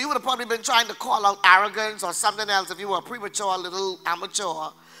 So you would have probably been trying to call out arrogance or something else if you were a premature, little amateur,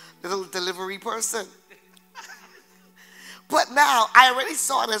 little delivery person. But now, I already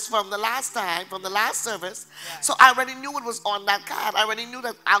saw this from the last time, from the last service. So I already knew it was on that card. I already knew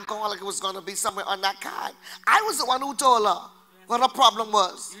that alcoholic was going to be somewhere on that card. I was the one who told her what her problem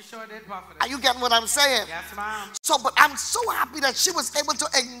was. You sure did, Prophetess. Are you getting what I'm saying? Yes, ma'am. So, but I'm so happy that she was able to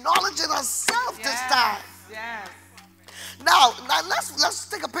acknowledge it herself this time. Yes. Now let's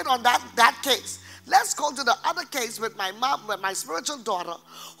take a pin on that case. Let's go to the other case with my mom, with my spiritual daughter,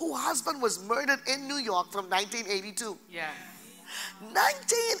 whose husband was murdered in New York from 1982. Yes.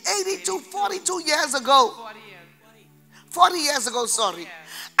 1982, 42 years ago. 40 years. 40 years ago, sorry. Yes.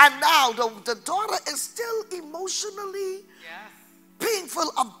 And now the daughter is still emotionally painful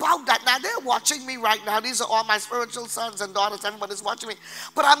about that. Now they're watching me right now. These are all my spiritual sons and daughters. Everybody's watching me.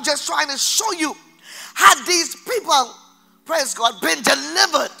 But I'm just trying to show you, had these people, praise God, been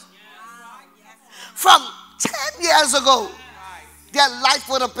delivered from 10 years ago, their life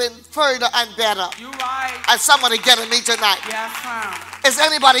would have been further and better. You're right. And somebody getting me tonight. Yes, ma'am. Is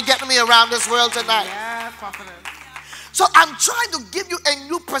anybody getting me around this world tonight? Yes, Prophetess. So I'm trying to give you a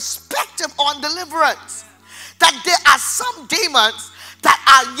new perspective on deliverance. That there are some demons that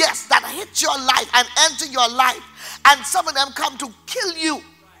are, yes, that hit your life and enter your life. And some of them come to kill you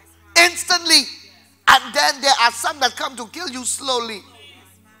instantly. And then there are some that come to kill you slowly.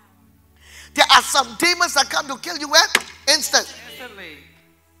 There are some demons that come to kill you when? Instantly.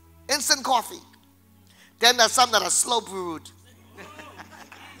 Instant coffee. Then there's some that are slow brewed.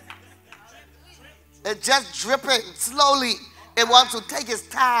 It's just dripping slowly. It wants to take its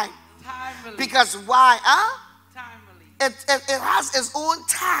time. Timely. Because why? Timely. It has its own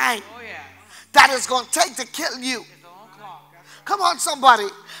time. Oh, yeah. That is going to take to kill you. Its own clock. Come on, somebody.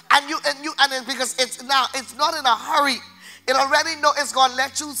 And then because it's not in a hurry. It already know it's going to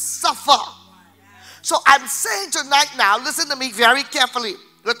let you suffer. So I'm saying tonight now, listen to me very carefully.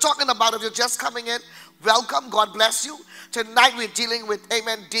 We're talking about, if you're just coming in, welcome, God bless you. Tonight we're dealing with,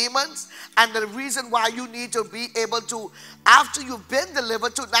 amen, demons. And the reason why you need to be able to, after you've been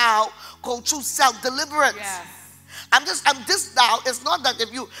delivered, to now go through self-deliverance. Yes. I'm this now, it's not that if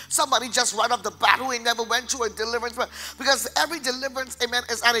somebody just right off the bat who ain't never went through a deliverance, because every deliverance, amen,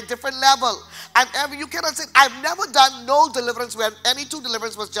 is at a different level. And you cannot say, I've never done no deliverance where any two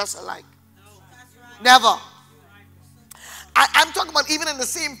deliverance was just alike. Never. I'm talking about even in the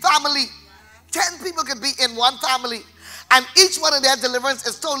same family. 10 people could be in one family, and each one of their deliverance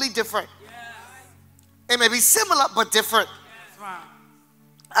is totally different. It may be similar, but different.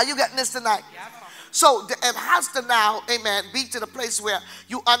 Are you getting this tonight? So it has to now, amen, be to the place where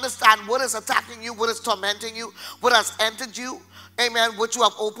you understand what is attacking you, what is tormenting you, what has entered you, amen, what you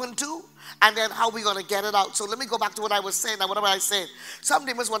have opened to, and then how we're going to get it out. So let me go back to what I was saying. Now, whatever I said. Some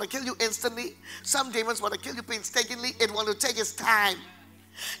demons want to kill you instantly. Some demons want to kill you painstakingly. It wants to take its time.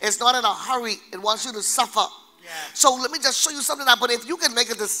 It's not in a hurry. It wants you to suffer. So let me just show you something now. But if you can make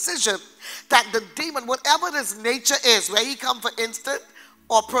a decision that the demon, whatever his nature is, where he come for instant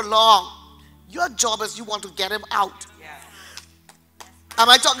or prolonged, your job is you want to get him out. Am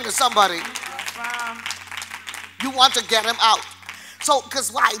I talking to somebody? You want to get him out. So,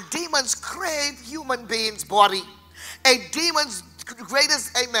 because why? Demons crave human beings' body. A demon's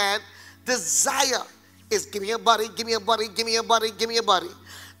greatest, amen, desire is give me a body, give me a body, give me a body, give me a body.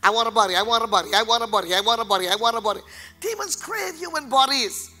 I want a body, I want a body, I want a body, I want a body, I want a body. Demons crave human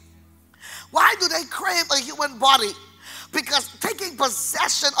bodies. Why do they crave a human body? Because taking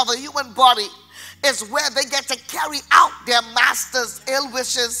possession of a human body is where they get to carry out their master's ill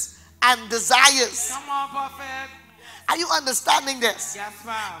wishes and desires. Come on, Prophet. Are you understanding this? Yes,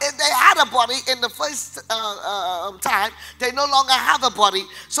 ma'am. If they had a body in the first time, they no longer have a body,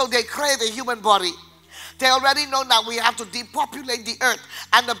 so they crave a human body. They already know now we have to depopulate the earth.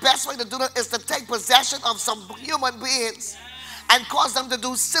 And the best way to do that is to take possession of some human beings and cause them to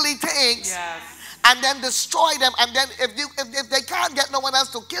do silly things. And then destroy them. And then if they can't get no one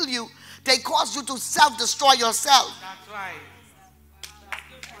else to kill you, they cause you to self-destroy yourself. That's right.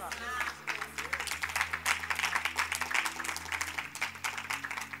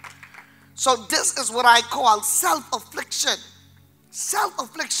 So this is what I call self-affliction.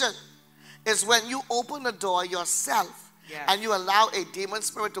 Self-affliction is when you open the door yourself and you allow a demon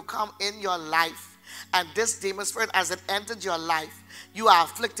spirit to come in your life. And this demon spirit, as it entered your life, You are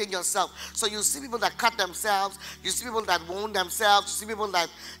afflicting yourself. So you see people that cut themselves. You see people that wound themselves. You see people that,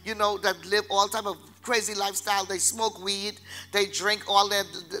 you know, that live all type of crazy lifestyle. They smoke weed. They drink all their,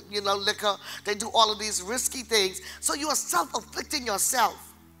 you know, liquor. They do all of these risky things. So you are self-afflicting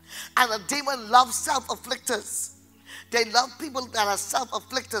yourself. And a demon loves self-afflictors. They love people that are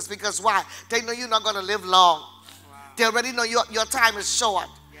self-afflictors because why? They know you're not going to live long. Wow. They already know your time is short.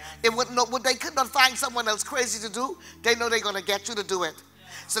 It would they could not find someone else crazy to do, they know they're going to get you to do it.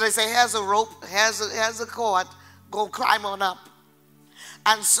 So they say, here's a rope, here's a cord, go climb on up.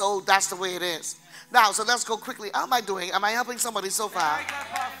 And so that's the way it is. Now, so let's go quickly. How am I doing? Am I helping somebody so far?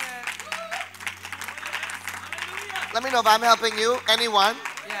 Let me know if I'm helping you. Anyone?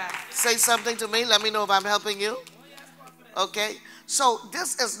 Yeah. Say something to me. Let me know if I'm helping you. Okay? So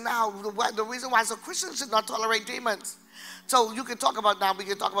this is now the reason why. So Christians should not tolerate demons. So you can talk about now, we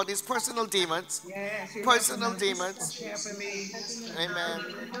can talk about these personal demons. Yeah, personal demons. Amen.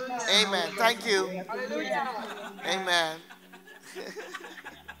 Amen. Thank you. Amen.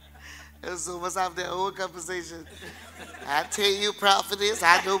 So let's have that whole conversation. I tell you, prophetess,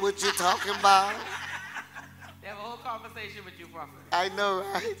 I know what you're talking about. They have a whole conversation with you, prophet. I know,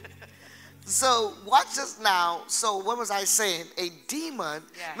 right? So watch this now. So what was I saying? A demon.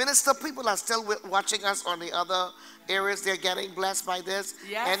 Yeah. Minister, people are still watching us on the other areas. They're getting blessed by this.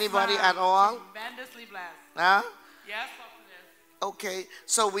 Yes, anybody at all? Tremendously blessed. Huh? Yes, prophetess. Okay,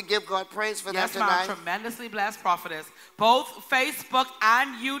 so we give God praise for that tonight. Yes, ma'am. Tremendously blessed, prophetess. Both Facebook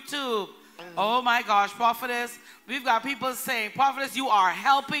and YouTube. Oh my gosh, prophetess. We've got people saying, prophetess, you are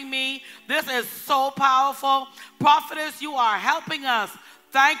helping me. This is so powerful. Prophetess, you are helping us.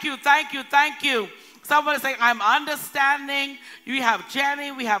 Thank you, thank you, thank you. Someone is saying, I'm understanding. We have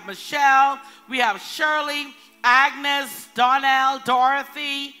Jenny, we have Michelle, we have Shirley, Agnes, Donnell,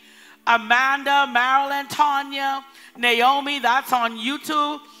 Dorothy, Amanda, Marilyn, Tanya, Naomi. That's on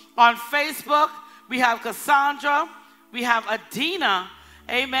YouTube. On Facebook, we have Cassandra, we have Adina.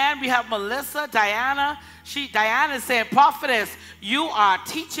 Amen. We have Melissa, Diana. Diana is saying, prophetess, you are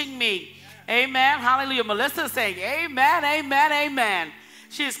teaching me. Amen. Hallelujah. Melissa is saying, amen, amen, amen.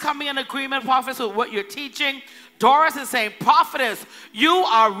 She is coming in agreement, prophetess, with what you're teaching. Doris is saying, prophetess, you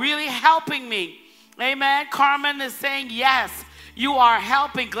are really helping me. Amen. Carmen is saying, yes, you are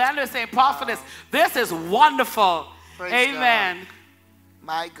helping. Glenda is saying, prophetess, this is wonderful. Praise amen. God.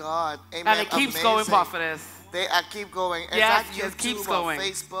 My God. Amen. And it keeps amazing. going, prophetess. They keep going. Is yes, that it keeps YouTube going. or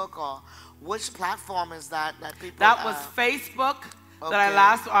Facebook or which platform is that people? That was Facebook. Okay. That I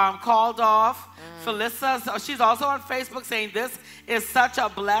last called off. Felissa, she's also on Facebook saying this is such a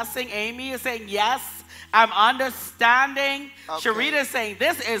blessing. Amy is saying, yes, I'm understanding. Okay. Sharita is saying,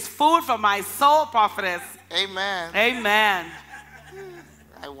 this is food for my soul, prophetess. Amen. Amen.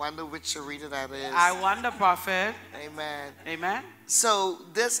 I wonder which Sharita that is. I wonder, prophet. Amen. Amen. So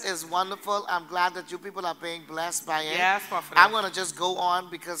this is wonderful. I'm glad that you people are being blessed by it. Yes, prophet. I'm going to just go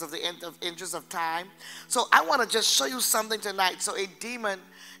on because of the interest of time. So I want to just show you something tonight. So a demon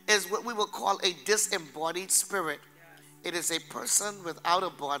is what we will call a disembodied spirit. It is a person without a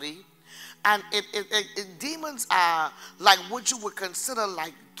body. And demons are like what you would consider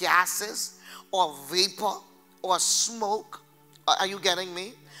like gases or vapor or smoke. Are you getting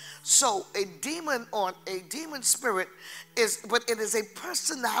me? So a demon or a demon spirit but it is a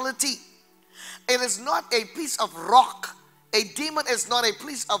personality. It is not a piece of rock. A demon is not a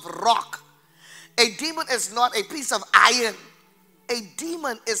piece of rock. A demon is not a piece of iron. A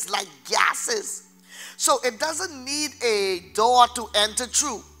demon is like gases. So it doesn't need a door to enter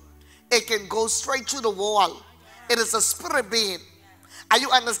through. It can go straight through the wall. It is a spirit being. Are you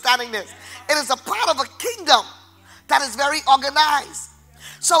understanding this? It is a part of a kingdom that is very organized.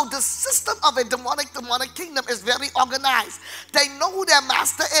 So the system of a demonic kingdom is very organized. They know who their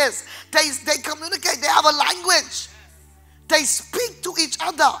master is. They communicate. They have a language. They speak to each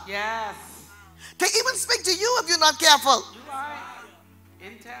other. Yes. They even speak to you if you're not careful. You are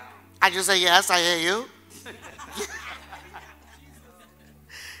Int'l. I just say, yes, I hear you.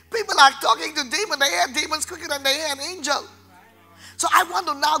 People are talking to demons. They hear demons quicker than they hear an angel. So I want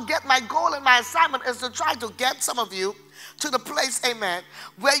to now get my goal and my assignment is to try to get some of you to the place, amen,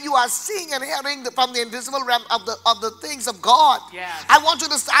 where you are seeing and hearing from the invisible realm of the things of God. Yes. I want you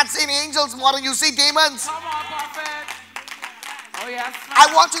to start seeing angels more than you see demons. Come on, prophet. Oh, yes.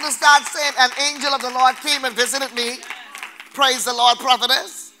 I want you to start saying, an angel of the Lord came and visited me. Praise the Lord,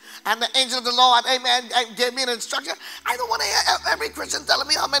 prophetess. And the angel of the Lord, amen, gave me an instruction. I don't want to hear every Christian telling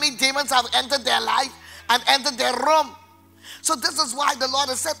me how many demons have entered their life and entered their room. So this is why the Lord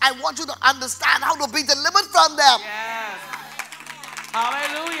has said, I want you to understand how to be delivered from them. Yes.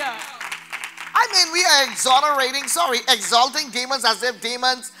 Hallelujah. I mean, we are exalting demons as if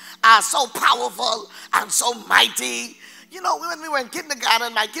demons are so powerful and so mighty. You know, when we were in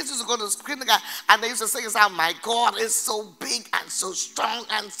kindergarten, my kids used to go to kindergarten and they used to sing us out, my God is so big and so strong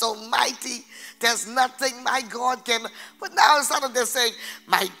and so mighty. There's nothing my God can. But now instead of they're saying,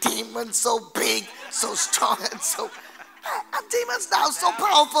 my demon's so big, so strong and so. Are demons now so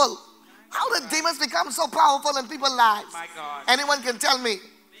powerful? How did demons become so powerful in people's lives? My God. Anyone can tell me?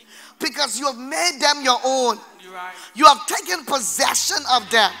 Because you have made them your own. You're right. You have taken possession of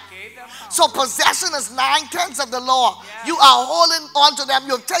them. So possession is 9/10 of the law. You are holding on to them.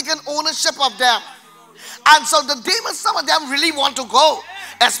 You have taken ownership of them. And so the demons, some of them really want to go.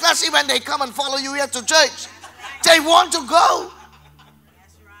 Especially when they come and follow you here to church. They want to go.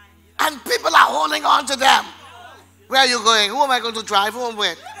 And people are holding on to them. Where are you going? Who am I going to drive home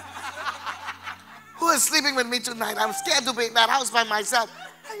with? Who is sleeping with me tonight? I'm scared to be in that house by myself.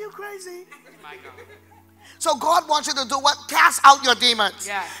 Are you crazy? My God. So God wants you to do what? Cast out your demons.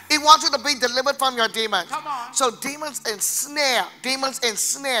 Yes. He wants you to be delivered from your demons. Come on. So demons ensnare. Demons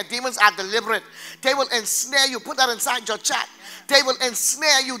ensnare. Demons are deliberate. They will ensnare you. Put that inside your chat. They will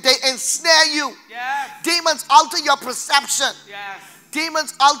ensnare you. They ensnare you. Yes. Demons alter your perception. Yes.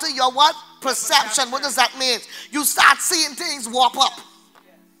 Demons alter your what? Perception. What does that mean? You start seeing things warp up.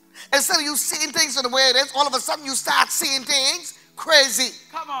 Instead of you seeing things in the way it is, all of a sudden you start seeing things crazy.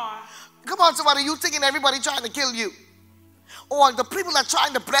 Come on. Come on, somebody, you thinking everybody trying to kill you. Or the people that are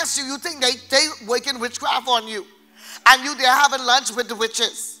trying to bless you, you think they working witchcraft on you. And you there having lunch with the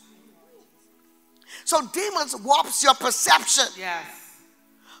witches. So demons warps your perception. Yes.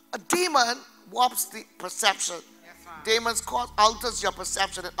 A demon warps the perception. Demons alters your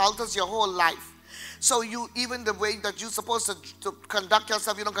perception. It alters your whole life. So you, even the way that you're supposed to conduct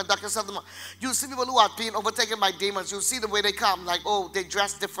yourself, you don't conduct yourself. You see people who are being overtaken by demons. You see the way they come, like, oh, they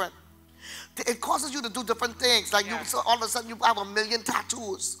dress different. It causes you to do different things. Like you, so all of a sudden you have 1 million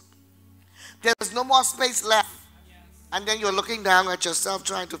tattoos. There's no more space left. And then you're looking down at yourself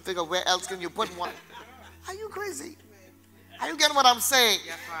trying to figure where else can you put one. Are you crazy? Are you getting what I'm saying?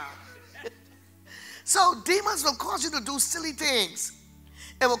 Yes, ma'am. So demons will cause you to do silly things.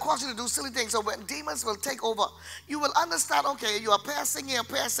 It will cause you to do silly things. So when demons will take over, you will understand, okay, you are passing here,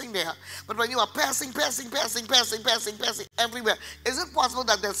 passing there. But when you are passing everywhere, is it possible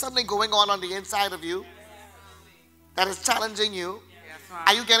that there's something going on the inside of you that is challenging you? Yes,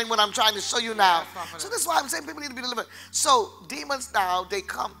 are you getting what I'm trying to show you now? Yes, so this is why I'm saying people need to be delivered. So demons now, they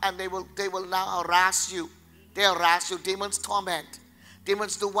come and they will now harass you. They harass you. Demons torment.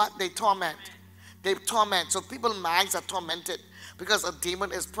 Demons do what? They torment. They torment. So people's minds are tormented because a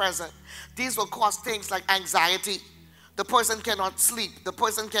demon is present. These will cause things like anxiety. The person cannot sleep. The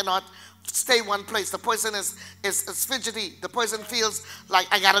person cannot stay one place. The person is fidgety. The person feels like,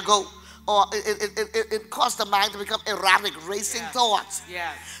 I gotta go. Or it causes the mind to become erratic, racing thoughts.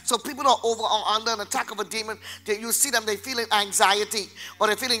 Yes. So people are over or under an attack of a demon. You see them, they're feeling anxiety or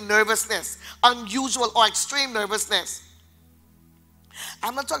they're feeling nervousness, unusual or extreme nervousness.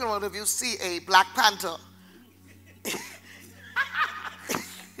 I'm not talking about if you see a Black Panther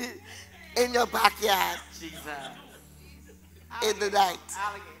in your backyard in the night.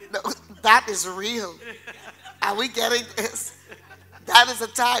 No, that is real. Are we getting this? That is a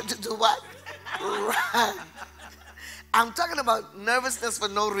time to do what? Run. I'm talking about nervousness for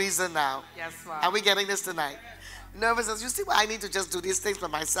no reason now. Yes, ma'am. Are we getting this tonight? Nervousness. You see why I need to just do these things by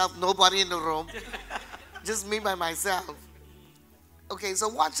myself? Nobody in the room. Just me by myself. Okay, so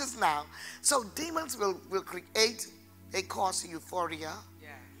watch this now. So demons will create, they cause euphoria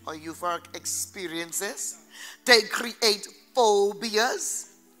or euphoric experiences. They create phobias.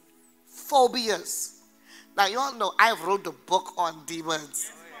 Phobias. Now you all know I wrote the book on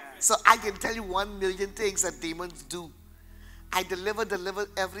demons. So I can tell you 1 million things that demons do. I deliver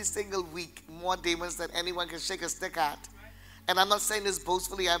every single week more demons than anyone can shake a stick at. And I'm not saying this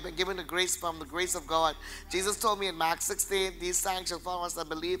boastfully. I've been given the grace from the grace of God. Jesus told me in Mark 16, these signs shall follow us that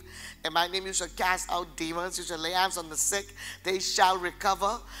believe. In my name you shall cast out demons. You shall lay hands on the sick. They shall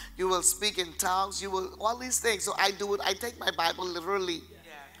recover. You will speak in tongues. You will, all these things. So I do it. I take my Bible literally.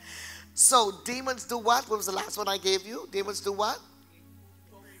 So demons do what? What was the last one I gave you? Demons do what?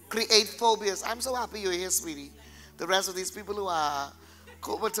 Create phobias. I'm so happy you're here, sweetie. The rest of these people who are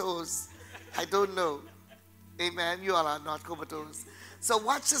comatose, I don't know. Amen. You all are not comatose. So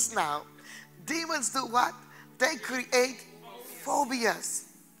watch this now. Demons do what? They create phobias.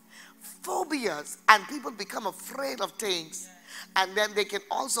 Phobias. And people become afraid of things. And then they can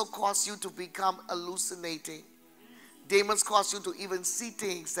also cause you to become hallucinating. Demons cause you to even see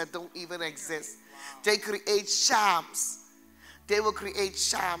things that don't even exist. They create shams. They will create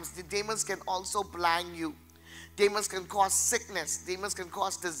shams. The demons can also blind you. Demons can cause sickness. Demons can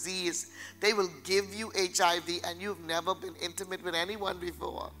cause disease. They will give you HIV and you've never been intimate with anyone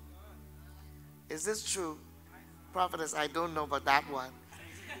before. Is this true? Prophetess, I don't know about that one.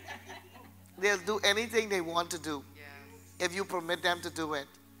 They'll do anything they want to do if you permit them to do it.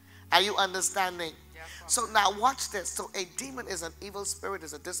 Are you understanding? So now watch this. So a demon is an evil spirit,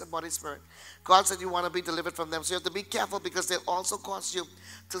 is a disembodied spirit. God said you want to be delivered from them. So you have to be careful because they'll also cause you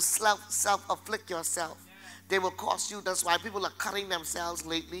to self-afflict yourself. They will cause you. That's why people are cutting themselves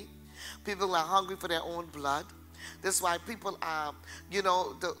lately. People are hungry for their own blood. That's why people are, you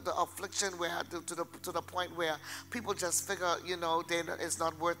know, the affliction where to the point where people just figure, you know, it's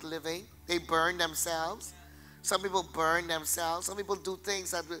not worth living. They burn themselves. Some people burn themselves. Some people do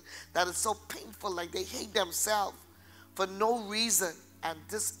things that is so painful, like they hate themselves for no reason. And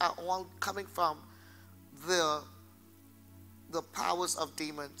this are all coming from the powers of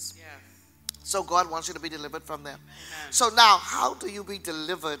demons. Yes. So God wants you to be delivered from them. Amen. So now, how do you be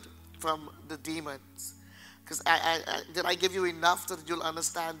delivered from the demons? Because did I give you enough so that you'll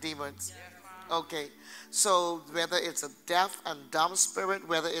understand demons? Yes. Okay. So whether it's a deaf and dumb spirit,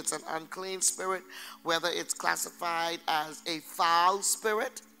 whether it's an unclean spirit, whether it's classified as a foul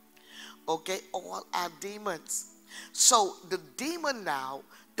spirit, okay, all are demons. So the demon now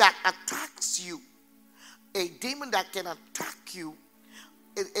that attacks you, a demon that can attack you,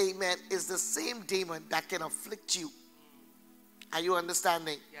 amen, is the same demon that can afflict you. Are you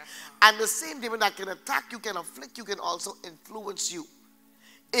understanding? Yes. And the same demon that can attack you, can afflict you, can also influence you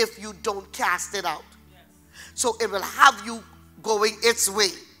if you don't cast it out. So it will have you going its way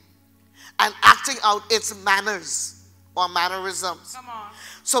and acting out its manners or mannerisms. Come on.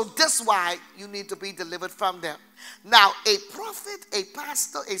 So that's why you need to be delivered from them. Now, a prophet, a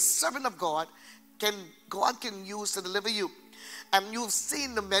pastor, a servant of God can use to deliver you. And you've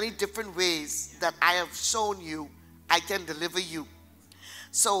seen the many different ways that I have shown you I can deliver you.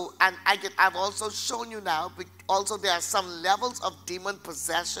 So, and I've also shown you now, but also there are some levels of demon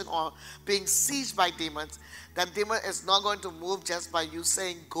possession or being seized by demons. That demon is not going to move just by you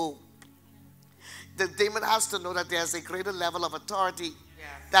saying go. The demon has to know that there's a greater level of authority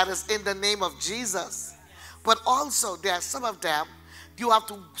that is in the name of Jesus. But also there are some of them, you have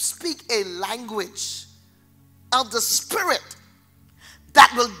to speak a language of the spirit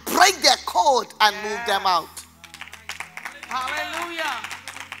that will break their code and move them out. Hallelujah.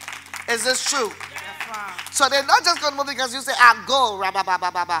 Is this true? Yes, so they're not just going to move because you say, go, rabba.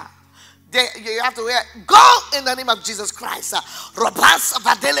 You have to hear, go in the name of Jesus Christ. You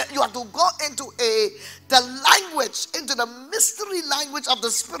have to go into the language, into the mystery language of the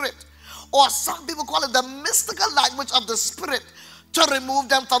spirit. Or some people call it the mystical language of the spirit, to remove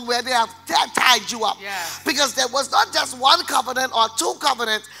them from where they have tied you up. Yes. Because there was not just one covenant or two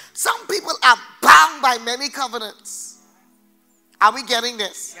covenants. Some people are bound by many covenants. Are we getting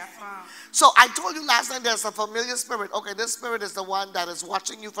this? Yes, ma'am. So I told you last time there's a familiar spirit. Okay, this spirit is the one that is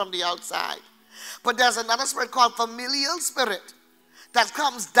watching you from the outside. But there's another spirit called familial spirit that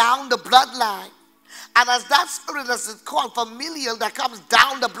comes down the bloodline. And as that spirit that is called familial that comes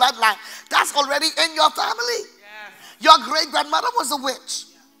down the bloodline, that's already in your family. Yes. Your great-grandmother was a witch.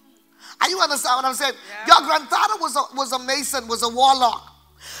 Are you understand what I'm saying? Yes. Your grandfather was a mason, was a warlock.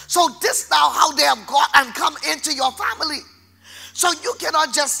 So this now how they have got and come into your family. So you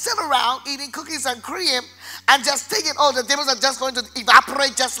cannot just sit around eating cookies and cream and just thinking, oh, the demons are just going to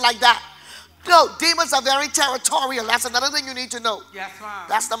evaporate just like that. No, demons are very territorial. That's another thing you need to know. Yes, ma'am.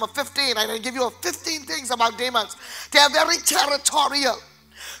 That's number 15. I'm going to give you 15 things about demons. They are very territorial.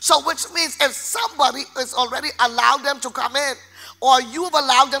 So which means if somebody has already allowed them to come in, or you've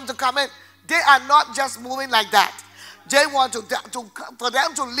allowed them to come in, they are not just moving like that. They want for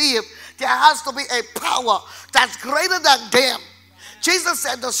them to leave, there has to be a power that's greater than them. Jesus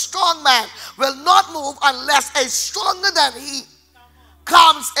said the strong man will not move unless a stronger than he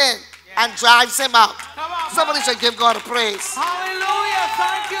comes in and drives him out. Somebody should give God a praise. Hallelujah.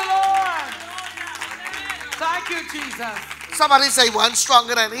 Thank you, Lord. Thank you, Jesus. Somebody say one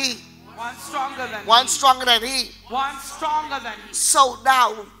stronger than he. One stronger than one stronger than he. One stronger than he. So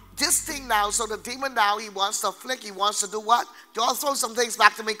now, this thing now, so the demon now, he wants to afflict. He wants to do what? Y'all throw some things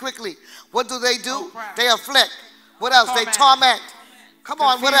back to me quickly. What do? They afflict. What else? Torment. They torment. Come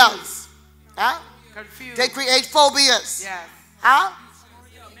on, confuse. What else? Huh? Confuse. They create phobias. Yes. Huh?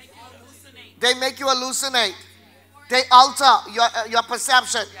 They make you hallucinate. They alter your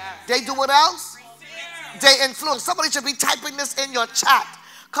perception. Yes. They do what else? They influence. Somebody should be typing this in your chat.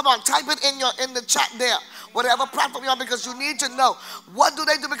 Come on, type it in the chat there. whatever platform you're on, because you need to know what do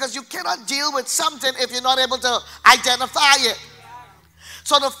they do, because you cannot deal with something if you're not able to identify it.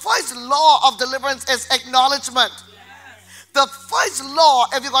 So the first law of deliverance is acknowledgement. The first law,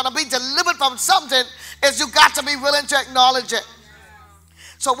 if you're going to be delivered from something, is you got to be willing to acknowledge it.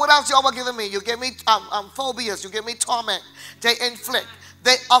 So what else y'all were giving me? You give me phobias. You give me torment. They inflict.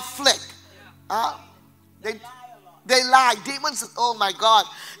 They afflict. They lie. Demons, oh my God.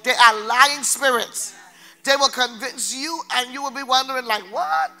 They are lying spirits. They will convince you and you will be wondering like,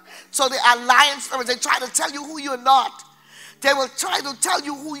 what? So they are lying spirits. They try to tell you who you're not. They will try to tell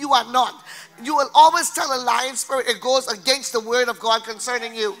you who you are not. You will always tell a lying spirit it goes against the word of God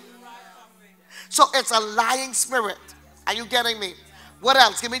concerning you. So it's a lying spirit. Are you getting me? What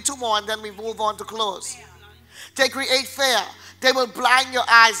else? Give me two more and then we move on to close. They create fear. They will blind your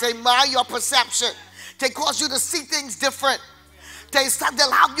eyes. They mar your perception. They cause you to see things different. They'll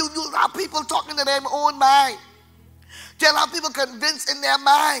have you'll have people talking to their own mind. They'll have people convinced in their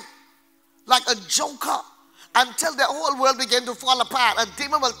mind like a joker until their whole world begin to fall apart. A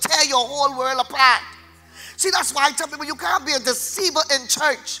demon will tear your whole world apart. See, that's why I tell people you can't be a deceiver in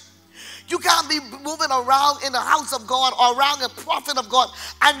church. You can't be moving around in the house of God or around a prophet of God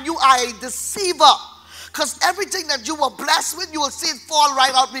and you are a deceiver. Because everything that you were blessed with, you will see it fall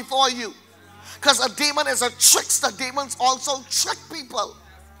right out before you. Because a demon is a trickster. Demons also trick people.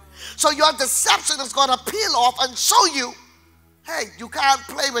 So your deception is going to peel off and show you, hey, you can't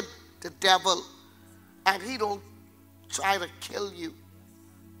play with the devil and he don't try to kill you.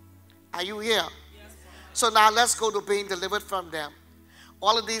 Are you here? Yes, so now let's go to being delivered from them.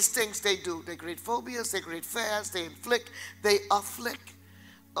 All of these things they do. They create phobias, they create fears, they inflict, they afflict.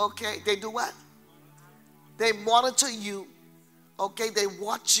 Okay, they do what? They monitor you. Okay, they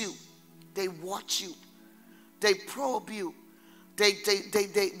watch you. They watch you. They probe you.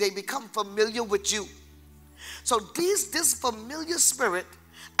 They become familiar with you. So this familiar spirit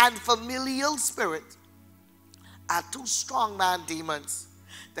and familial spirit are two strong man demons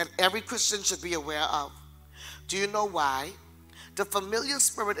that every Christian should be aware of. Do you know why? The familiar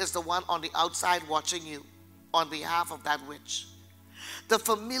spirit is the one on the outside watching you on behalf of that witch. The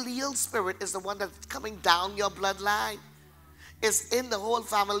familial spirit is the one that's coming down your bloodline. It's in the whole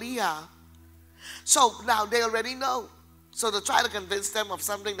family. So now they already know. So to try to convince them of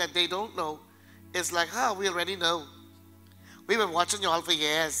something that they don't know, it's like, we already know. We've been watching you all for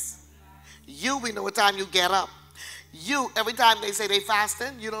years. We know what time you get up. Every time they say they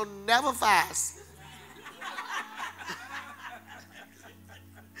fasting, you don't never fast.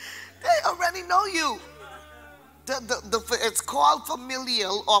 They already know you. It's called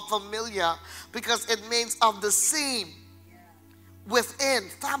familial or familiar because it means of the same. Within,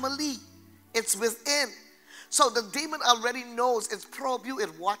 family. It's within. So the demon already knows. It's probe you, it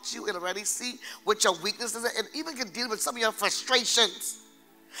watch you, it already see what your weaknesses are. It even can deal with some of your frustrations.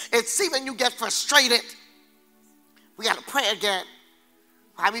 It see when you get frustrated. We got to pray again.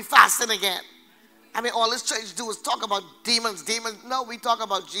 Why we fasting again? I mean, all this church do is talk about demons. No, we talk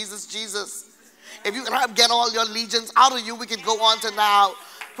about Jesus. If you can get all your legions out of you, we can go on to now,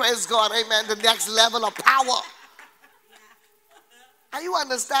 praise God, amen, the next level of power. Are you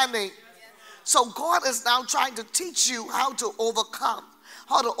understanding? So God is now trying to teach you how to overcome.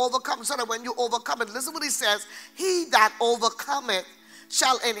 So that when you overcome it, listen what he says, he that overcometh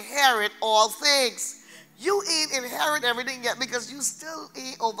shall inherit all things. You ain't inherit everything yet because you still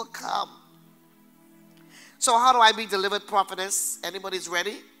ain't overcome. So how do I be delivered, prophetess? Anybody's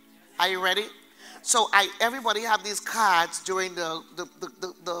ready? Are you ready? So everybody have these cards during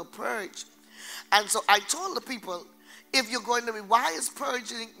the purge. And so I told the people, if you're going to be, why is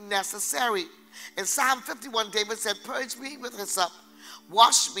purging necessary? In Psalm 51, David said, purge me with hyssop,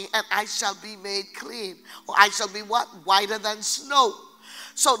 wash me, and I shall be made clean. Or I shall be what? Whiter than snow.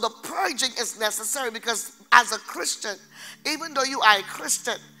 So the purging is necessary because as a Christian, even though you are a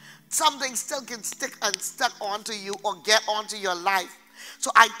Christian, something still can stick and stuck onto you or get onto your life.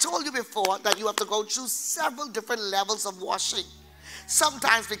 So I told you before that you have to go through several different levels of washing.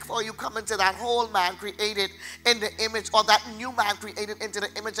 Sometimes before you come into that whole man created in the image, or that new man created into the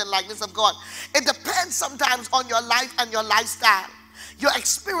image and likeness of God. It depends sometimes on your life and your lifestyle, your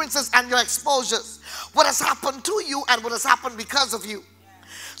experiences and your exposures, what has happened to you and what has happened because of you.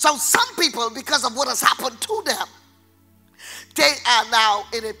 So some people, because of what has happened to them, they are now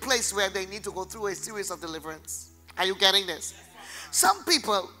in a place where they need to go through a series of deliverance. Are you getting this? Some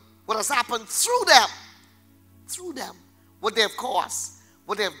people, what has happened through them, what they have caused,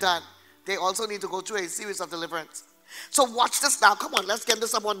 what they have done, they also need to go through a series of deliverance. So watch this now. Come on, let's get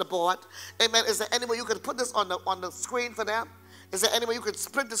this up on the board. Amen. Is there any way you could put this on the screen for them? Is there any way you could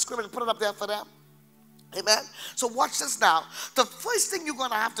split the screen and put it up there for them? Amen. So watch this now. The first thing you're going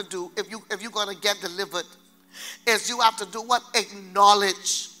to have to do if you're going to get delivered is you have to do what?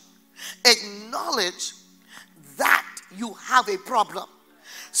 Acknowledge. Acknowledge that you have a problem.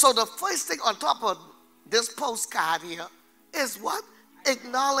 So the first thing on top of this postcard here is what?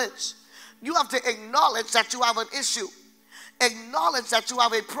 Acknowledge. You have to acknowledge that you have an issue. Acknowledge that you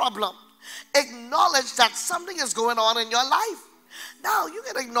have a problem. Acknowledge that something is going on in your life. Now, you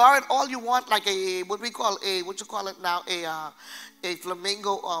can ignore it all you want, like what you call it now, a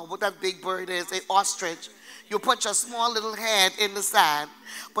flamingo, or what that big bird is, a ostrich. You put your small little head in the sand,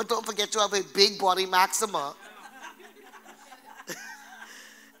 but don't forget you have a big body maxima.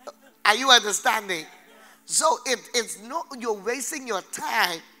 Are you understanding? So it's not, you're wasting your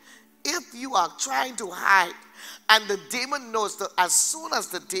time if you are trying to hide. And the demon knows that as soon as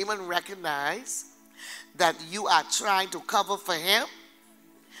the demon recognizes that you are trying to cover for him,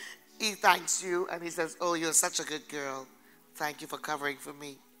 he thanks you and he says, oh, you're such a good girl. Thank you for covering for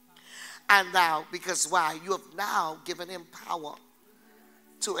me. And now, because why? You have now given him power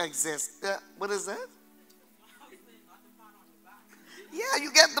to exist. What is that? Yeah,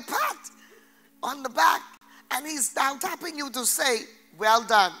 you get the pat on the back. And he's now tapping you to say, well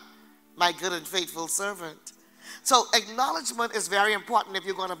done, my good and faithful servant. So acknowledgement is very important if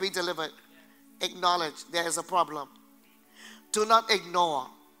you're going to be delivered. Acknowledge there is a problem. Do not ignore.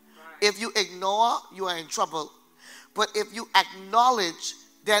 If you ignore, you are in trouble. But if you acknowledge,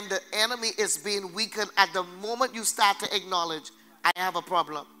 then the enemy is being weakened at the moment you start to acknowledge, I have a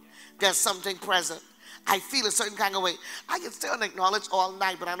problem. There's something present. I feel a certain kind of way. I can stay and acknowledge all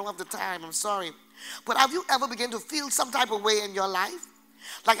night, but I don't have the time. I'm sorry. But have you ever begun to feel some type of way in your life?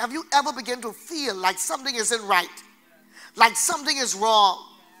 Like, have you ever begun to feel like something isn't right? Like something is wrong?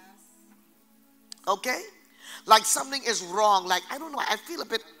 Okay? Like something is wrong. Like, I don't know, I feel a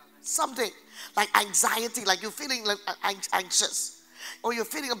bit something. Like anxiety, like you're feeling like anxious. Or you're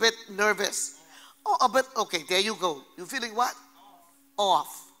feeling a bit nervous. Or a bit, okay, there you go. You're feeling what?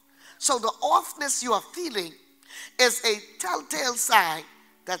 Off. So the offness you are feeling is a telltale sign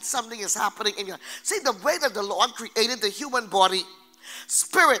that something is happening in your... See, the way that the Lord created the human body,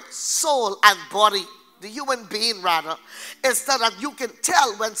 spirit, soul, and body, the human being rather, is so that you can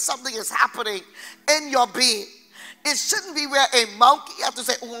tell when something is happening in your being. It shouldn't be where a monkey have to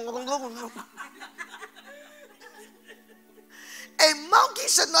say... A monkey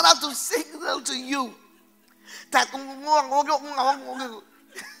should not have to signal to you that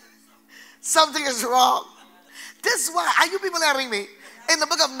something is wrong. This is why, are you people hearing me? In the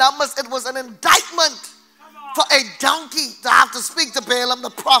book of Numbers, it was an indictment for a donkey to have to speak to Balaam the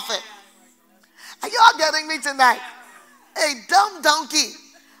prophet. Are y'all getting me tonight? A dumb donkey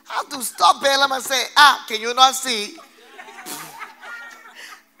have to stop Balaam and say, can you not see?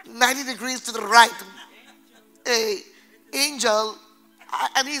 90 degrees to the right. A angel,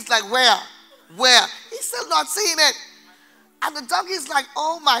 and he's like, where? He's still not seeing it. And the donkey's like,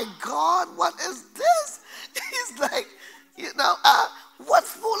 oh my God, what is this? He's like, what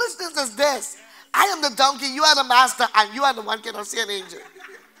foolishness is this? I am the donkey, you are the master, and you are the one who cannot see an angel.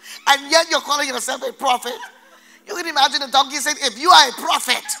 And yet you're calling yourself a prophet. You can imagine the donkey saying, if you are a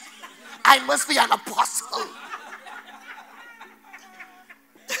prophet, I must be an apostle.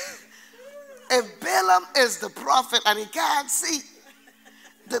 If Balaam is the prophet and he can't see,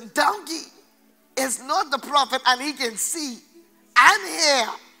 the donkey is not the prophet and he can see and hear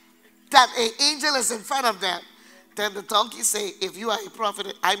that an angel is in front of them, then the donkey say, if you are a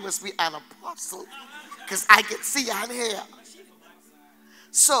prophet, I must be an apostle because I can see and hear.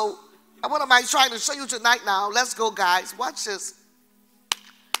 So, what am I trying to show you tonight now? Let's go, guys. Watch this.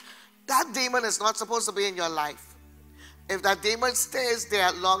 That demon is not supposed to be in your life. If that demon stays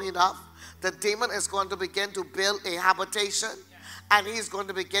there long enough, the demon is going to begin to build a habitation, and he's going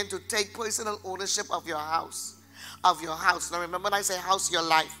to begin to take personal ownership of your house. Now remember when I say house, your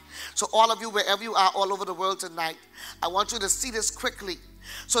life. So all of you, wherever you are all over the world tonight, I want you to see this quickly.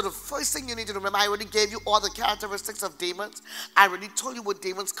 So the first thing you need to remember, I already gave you all the characteristics of demons. I already told you what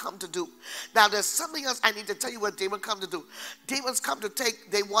demons come to do. Now there's something else I need to tell you what demons come to do. Demons come to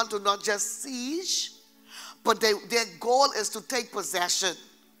take, they want to not just siege, but their goal is to take possession.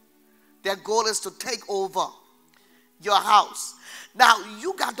 Their goal is to take over your house. Now,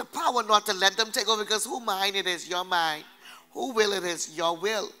 you got the power not to let them take over, because who mind it is? Your mind. Who will it is? Your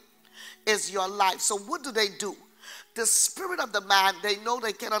will. Is your life. So what do? The spirit of the man, they know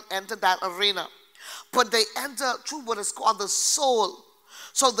they cannot enter that arena. But they enter through what is called the soul.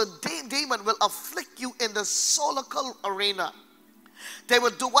 So the demon will afflict you in the soulical arena. They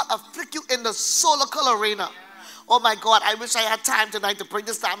will do what? Afflict you in the soulical arena. Oh my God, I wish I had time tonight to bring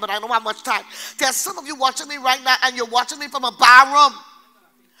this down, but I don't have much time. There's some of you watching me right now, and you're watching me from a bar room.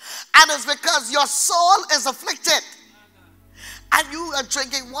 And it's because your soul is afflicted. And you are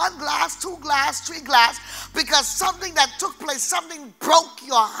drinking 1 glass, 2 glass, 3 glass, because something that took place, something broke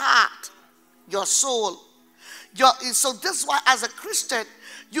your heart, your soul. So this is why as a Christian,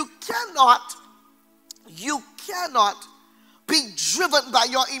 you cannot be driven by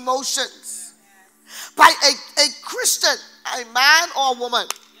your emotions. By a Christian, a man or a woman,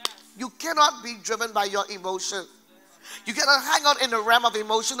 you cannot be driven by your emotions. You cannot hang out in the realm of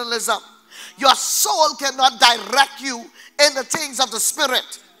emotionalism. Your soul cannot direct you in the things of the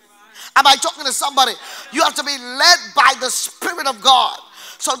Spirit. Am I talking to somebody? You have to be led by the Spirit of God.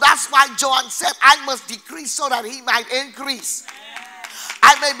 So that's why John said, I must decrease so that he might increase.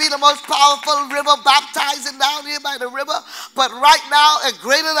 I may be the most powerful river baptizing down here by the river, but right now a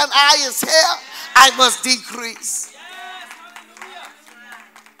greater than I is here. I must decrease.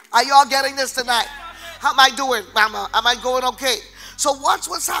 Are y'all getting this tonight? How am I doing, Mama? Am I going okay? So watch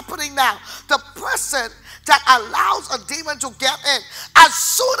what's happening now. The person that allows a demon to get in, as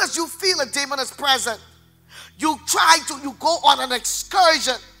soon as you feel a demon is present, you go on an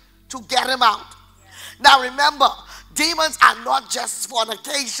excursion to get him out. Now remember, demons are not just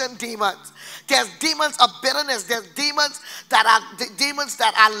fornication demons. There's demons of bitterness. There's demons that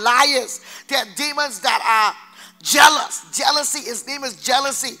are liars. There are demons that are jealous. Jealousy, his name is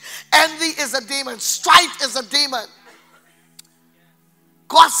jealousy. Envy is a demon. Strife is a demon.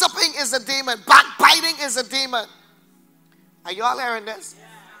 Gossiping is a demon. Backbiting is a demon. Are you all hearing this?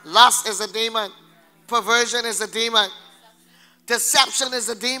 Lust is a demon. Perversion is a demon. Deception is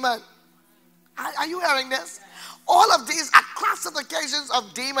a demon. Are you hearing this? All of these are classifications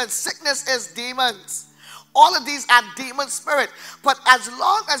of demons. Sickness is demons. All of these are demon spirit. But as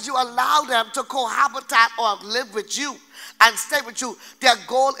long as you allow them to cohabitate or live with you and stay with you, their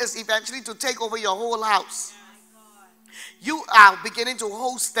goal is eventually to take over your whole house. You are beginning to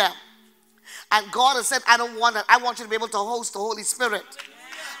host them. And God has said, I don't want that. I want you to be able to host the Holy Spirit.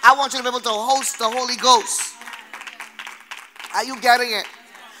 I want you to be able to host the Holy Ghost. Are you getting it?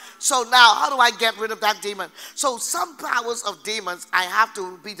 So now, how do I get rid of that demon? So some powers of demons, I have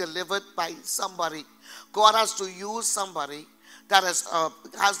to be delivered by somebody. God has to use somebody that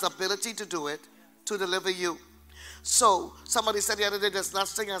has the ability to do it, to deliver you. So somebody said the other day, there's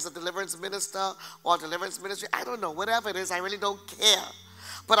nothing as a deliverance minister or deliverance ministry. I don't know, whatever it is, I really don't care.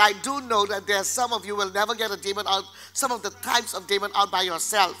 But I do know that there are some of you will never get a demon out, some of the types of demon out by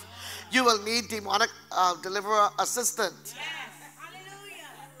yourself. You will need demonic deliverer assistant. Yes.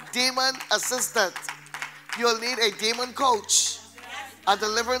 Demon assistant. You'll need a demon coach, a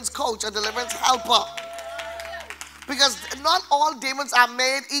deliverance coach, a deliverance helper. Because not all demons are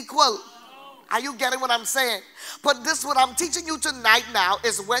made equal. Are you getting what I'm saying? But this, what I'm teaching you tonight now,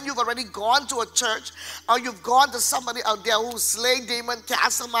 is when you've already gone to a church or you've gone to somebody out there who slay demon,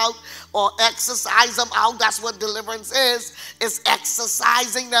 cast them out, or exorcise them out. That's what deliverance is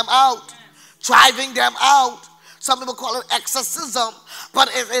exorcising them out, driving them out. Some people call it exorcism, but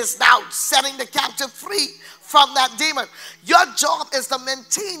it is now setting the captive free from that demon. Your job is to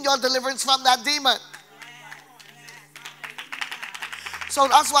maintain your deliverance from that demon. So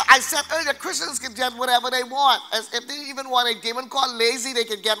that's why I said earlier, Christians can get whatever they want. As if they even want a demon called lazy, they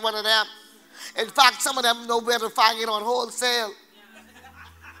can get one of them. In fact, some of them know where to find it on wholesale.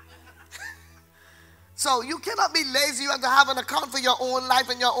 So you cannot be lazy. You have to have an account for your own life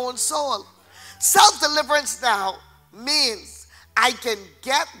and your own soul. Self-deliverance now means I can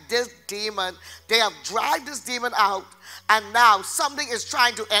get this demon. They have driven this demon out, and now something is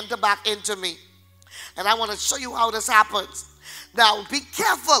trying to enter back into me. And I want to show you how this happens. Now, be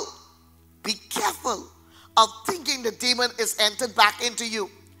careful of thinking the demon is entered back into you.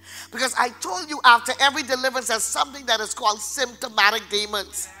 Because I told you after every deliverance there's something that is called symptomatic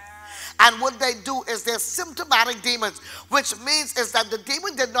demons. And what they do is they're symptomatic demons, which means is that the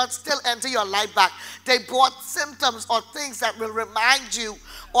demon did not still enter your life back. They brought symptoms or things that will remind you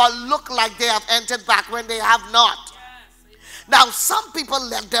or look like they have entered back when they have not. Now, some people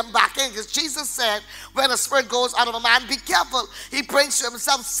let them back in, because Jesus said, when a spirit goes out of a man, be careful. He brings to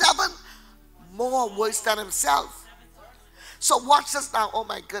himself 7 more worse than himself. So watch this now. Oh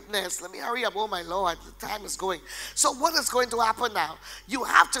my goodness. Let me hurry up. Oh my Lord. The time is going. So what is going to happen now? You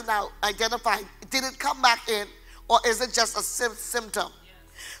have to now identify, did it come back in, or is it just a symptom?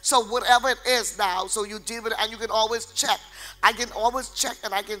 So whatever it is now, so you deal with it, and you can always check. I can always check,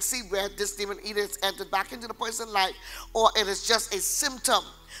 and I can see where this demon either is entered back into the person's life, or it is just a symptom,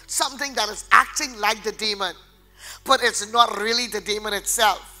 something that is acting like the demon, but it's not really the demon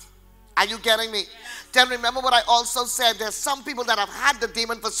itself. Are you getting me? Then remember what I also said. There's some people that have had the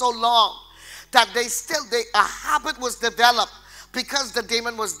demon for so long that a habit was developed because the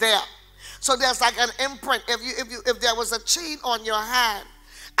demon was there. So there's like an imprint. If there was a chain on your hand,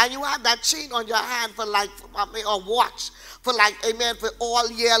 and you had that chain on your hand for like, or watch, for like, amen, for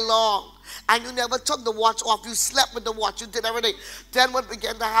all year long, and you never took the watch off, you slept with the watch, you did everything, then what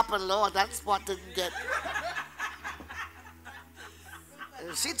began to happen? Lord, that spot didn't get.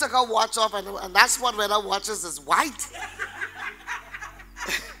 She took her watch off, and that spot where her watches is white.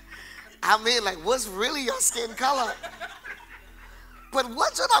 I mean, like, what's really your skin color? But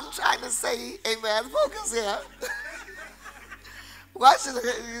what's what I'm trying to say, amen, focus here. Why should,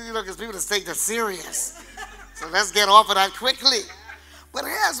 because people just take this serious. So let's get off of that quickly. But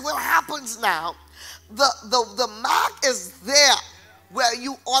here's what happens now. The mark is there where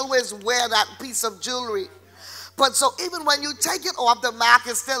you always wear that piece of jewelry. But so even when you take it off, the mark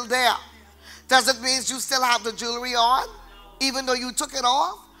is still there. Does it mean you still have the jewelry on, even though you took it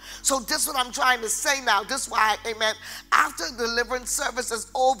off? So this is what I'm trying to say now. This is why, amen, after deliverance service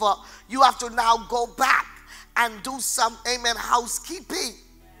is over, you have to now go back and do some, amen, housekeeping.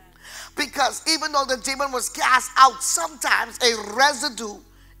 Because even though the demon was cast out, sometimes a residue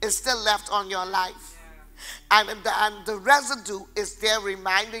is still left on your life. And the residue is there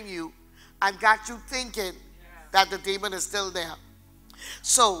reminding you and got you thinking that the demon is still there.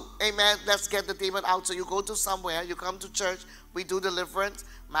 So, amen, let's get the demon out. So you go to somewhere, you come to church, we do deliverance,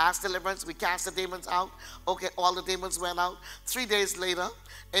 mass deliverance, we cast the demons out. Okay, all the demons went out. 3 days later,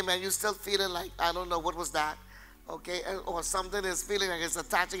 amen, you're still feeling like, I don't know, what was that? Okay, or something is feeling like it's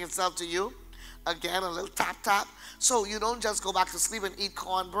attaching itself to you. Again, a little tap, tap. So you don't just go back to sleep and eat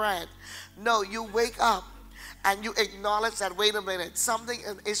cornbread. No, you wake up and you acknowledge that, wait a minute,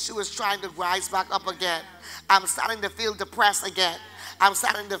 an issue is trying to rise back up again. I'm starting to feel depressed again. I'm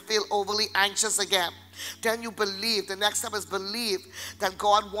starting to feel overly anxious again. Then you believe. The next step is believe that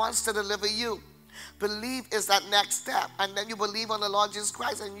God wants to deliver you. Believe is that next step. And then you believe on the Lord Jesus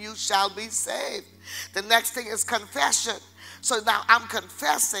Christ and you shall be saved. The next thing is confession. So now I'm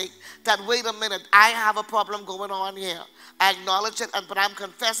confessing that, wait a minute, I have a problem going on here. I acknowledge it, but I'm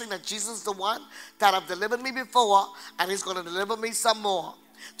confessing that Jesus is the one that have delivered me before, and he's going to deliver me some more.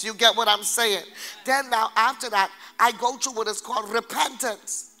 Do you get what I'm saying? Then now after that, I go to what is called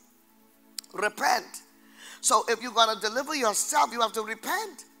repentance. Repent. So if you're going to deliver yourself, you have to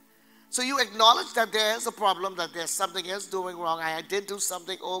repent. So you acknowledge that there is a problem, that there's something else doing wrong. I did do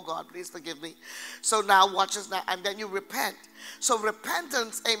something. Oh God, please forgive me. So now watch this now. And then you repent. So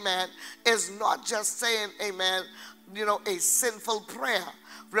repentance, amen, is not just saying, amen, a sinful prayer.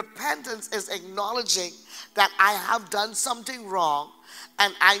 Repentance is acknowledging that I have done something wrong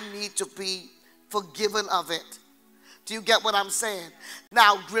and I need to be forgiven of it. Do you get what I'm saying?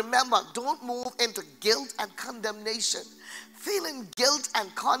 Now remember, don't move into guilt and condemnation. Feeling guilt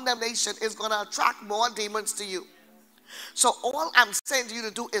and condemnation is going to attract more demons to you. So all I'm saying to you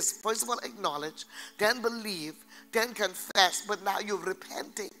to do is, first of all, acknowledge, then believe, then confess, but now you're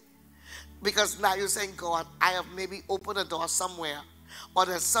repenting. Because now you're saying, God, I have maybe opened a door somewhere, or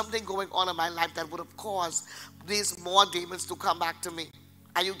there's something going on in my life that would have caused these more demons to come back to me.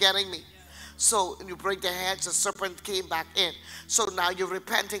 Are you getting me? So you break the hedge, the serpent came back in. So now you're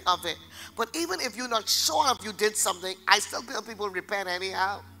repenting of it. But even if you're not sure if you did something, I still tell people repent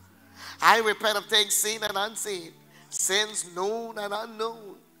anyhow. I repent of things seen and unseen, sins known and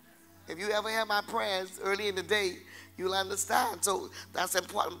unknown. If you ever hear my prayers early in the day, you'll understand. So that's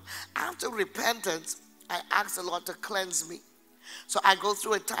important. After repentance, I ask the Lord to cleanse me. So I go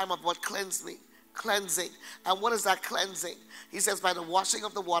through a time of what cleanse me, cleansing. And what is that cleansing? He says, by the washing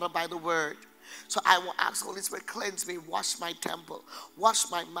of the water, by the word. So I will ask Holy Spirit, cleanse me, wash my temple,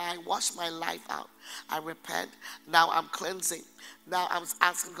 wash my mind, wash my life out. I repent. Now I'm cleansing. Now I'm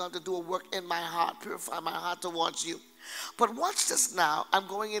asking God to do a work in my heart, purify my heart towards you. But watch this now. I'm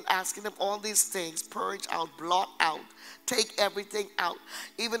going in asking him all these things, purge out, blot out, take everything out.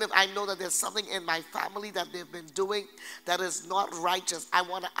 Even if I know that there's something in my family that they've been doing that is not righteous, I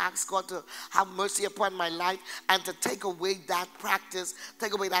want to ask God to have mercy upon my life and to take away that practice,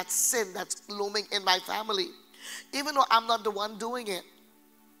 take away that sin that's looming in my family. Even though I'm not the one doing it.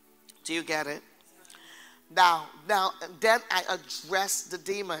 Do you get it? Now, then I address the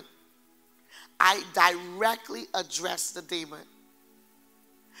demon. I directly address the demon.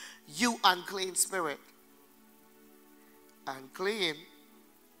 You unclean spirit. Unclean.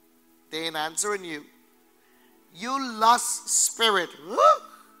 They ain't answering you. You lust spirit.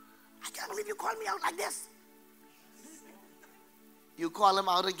 I can't believe you called me out like this. You call him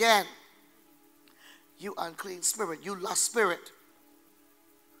out again. You unclean spirit. You lust spirit.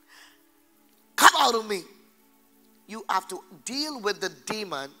 come out of me. You have to deal with the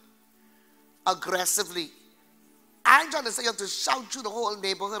demon aggressively. I ain't trying to say you have to shout through the whole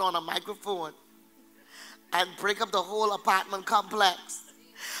neighborhood on a microphone and break up the whole apartment complex.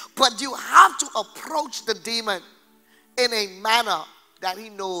 But you have to approach the demon in a manner that he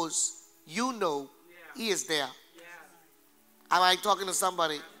knows, you know, he is there. Am I talking to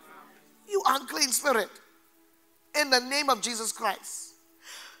somebody? You unclean spirit, in the name of Jesus Christ.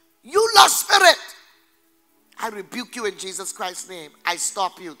 You lost spirit, I rebuke you in Jesus Christ's name. I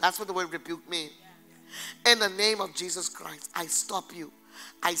stop you. That's what the word rebuke means. In the name of Jesus Christ, I stop you.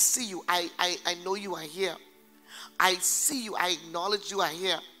 I see you. I know you are here. I see you. I acknowledge you are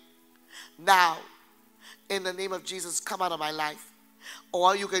here. Now, in the name of Jesus, come out of my life.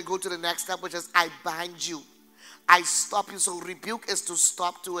 Or you can go to the next step, which is I bind you. I stop you. So rebuke is to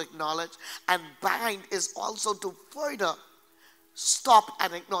stop, to acknowledge. And bind is also to further stop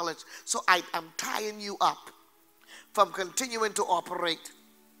and acknowledge. So I am tying you up from continuing to operate.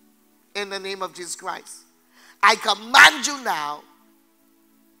 In the name of Jesus Christ, I command you now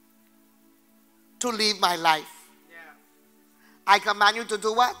to leave my life. I command you to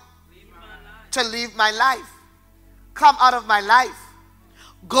do what? To leave my life. Come out of my life.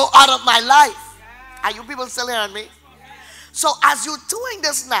 Go out of my life. Are you people still hearing me? So as you're doing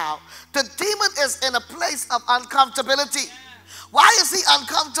this now, the demon is in a place of uncomfortability. Why is he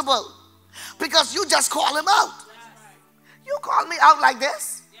uncomfortable? Because you just call him out. You call me out like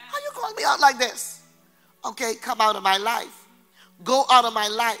this? How you call me out like this? Okay, come out of my life. Go out of my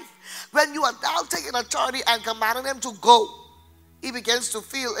life. When you are now taking authority and commanding him to go, he begins to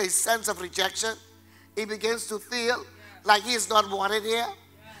feel a sense of rejection. He begins to feel like he is not wanted here.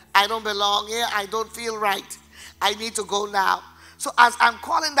 I don't belong here. I don't feel right. I need to go now. So as I'm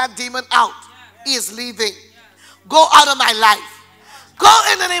calling that demon out, he is leaving. Go out of my life.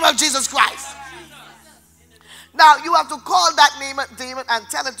 Go in the name of Jesus Christ. Now you have to call that demon and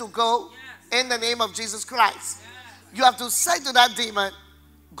tell it to go in the name of Jesus Christ. You have to say to that demon,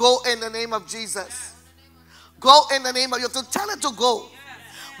 go in the name of Jesus. Go in the name of, you have to tell it to go.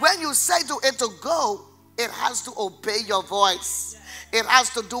 When you say to it to go, it has to obey your voice. It has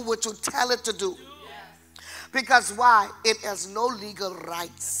to do what you tell it to do. Because why? It has no legal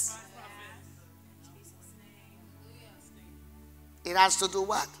rights. It has to do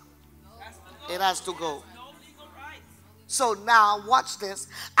what? It has to go. So now watch this.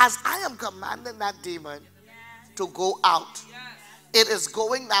 As I am commanding that demon to go out, it is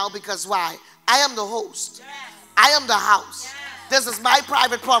going now because why? I am the host. I am the house. This is my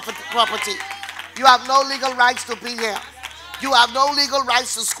private property. You have no legal rights to be here. You have no legal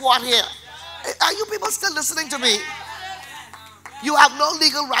rights to squat here. Are you people still listening to me? You have no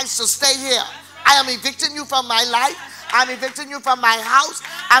legal rights to stay here. I am evicting you from my life. I'm evicting you from my house.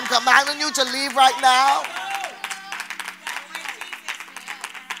 I'm commanding you to leave right now.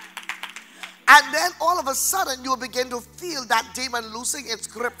 And then all of a sudden you will begin to feel that demon losing its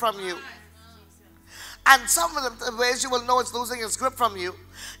grip from you. And some of the ways you will know it's losing its grip from you,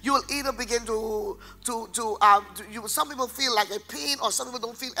 you will either begin some people feel like a pain, or some people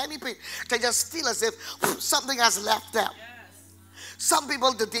don't feel any pain. They just feel as if something has left them. Some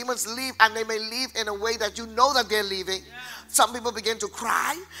people, the demons leave, and they may leave in a way that you know that they're leaving. Some people begin to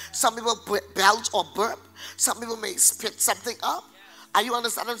cry. Some people belch or burp. Some people may spit something up. Are you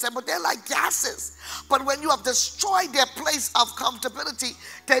understand what I'm saying? But they're like gases. But when you have destroyed their place of comfortability,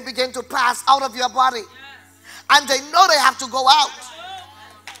 they begin to pass out of your body. And they know they have to go out.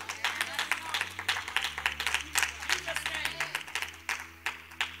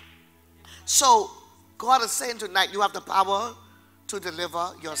 So God is saying tonight, you have the power to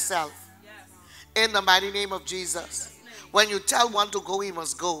deliver yourself. In the mighty name of Jesus. When you tell one to go, he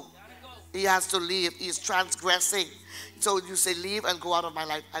must go. He has to leave. He is transgressing. So you say, leave and go out of my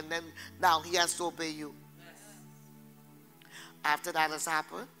life. And then now he has to obey you. After that has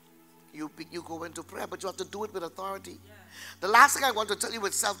happened, you go into prayer. But you have to do it with authority. The last thing I want to tell you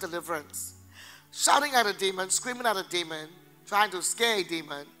is self-deliverance. Shouting at a demon, screaming at a demon, trying to scare a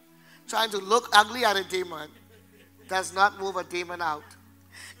demon, trying to look ugly at a demon, does not move a demon out.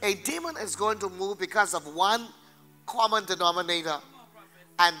 A demon is going to move because of one common denominator.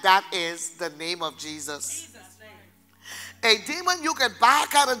 And that is the name of Jesus. A demon, you can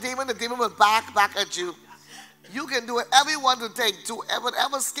back at a demon, the demon will back at you. You can do whatever you want to take. Do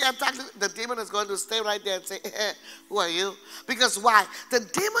whatever scare tactic, the demon is going to stay right there and say, who are you? Because why? The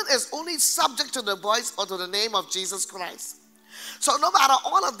demon is only subject to the voice or to the name of Jesus Christ. So no matter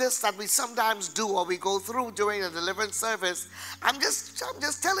all of this that we sometimes do or we go through during a deliverance service, I'm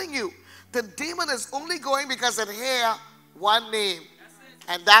just telling you, the demon is only going because it hears one name.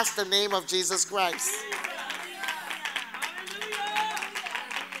 And that's the name of Jesus Christ.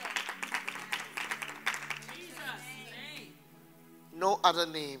 No other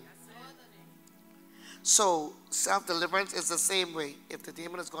name. So self-deliverance is the same way. If the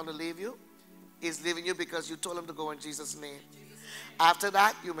demon is going to leave you, he's leaving you because you told him to go in Jesus' name. After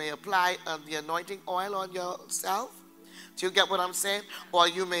that, you may apply the anointing oil on yourself. Do you get what I'm saying? Or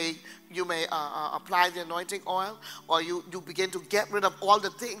you may apply the anointing oil, or you begin to get rid of all the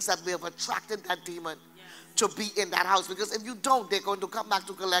things that may have attracted that demon to be in that house. Because if you don't, they're going to come back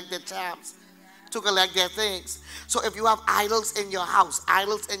to collect their charms, to collect their things. So if you have idols in your house,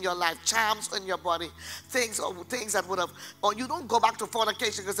 idols in your life, charms in your body, things that would have, or you don't go back to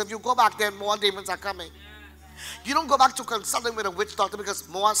fornication, because if you go back, then more demons are coming. You don't go back to consulting with a witch doctor, because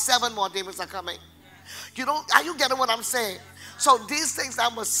 7 more demons are coming. You don't, are you getting what I'm saying? So these things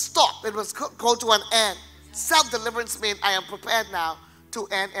that must stop. It must go to an end. Self-deliverance means I am prepared now to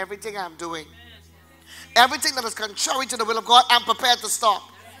end everything I'm doing. Everything that is contrary to the will of God, I'm prepared to stop.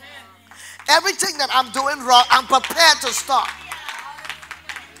 Everything that I'm doing wrong, I'm prepared to stop.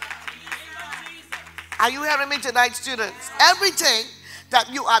 Are you hearing me tonight, students? Everything that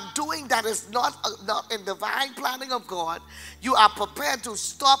you are doing that is not in divine planning of God, you are prepared to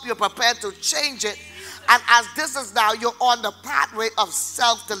stop, you're prepared to change it. And as this is now, you're on the pathway of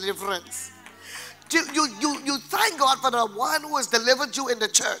self-deliverance. You thank God for the one who has delivered you in the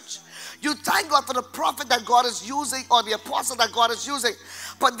church. You thank God for the prophet that God is using, or the apostle that God is using.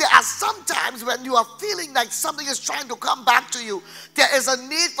 But there are some times when you are feeling like something is trying to come back to you. There is a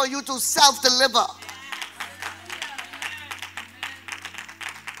need for you to self-deliver.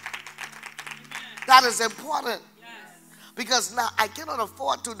 That is important. Because now I cannot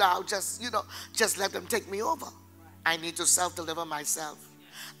afford to now just let them take me over. I need to self-deliver myself.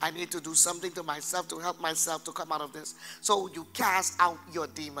 I need to do something to myself to help myself to come out of this. So you cast out your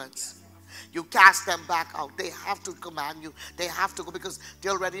demons. You cast them back out. They have to command you. They have to go, because they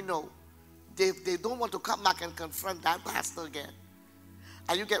already know. They don't want to come back and confront that pastor again.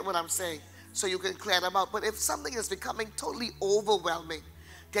 And you get what I'm saying? So you can clear them out. But if something is becoming totally overwhelming,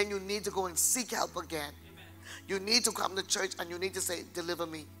 then you need to go and seek help again. You need to come to church and you need to say, deliver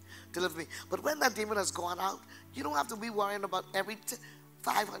me, deliver me. But when that demon has gone out, you don't have to be worrying about every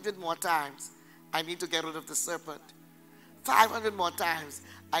 500 more times, I need to get rid of the serpent. 500 more times,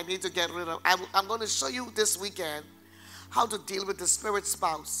 I need to get rid of. I'm going to show you this weekend how to deal with the spirit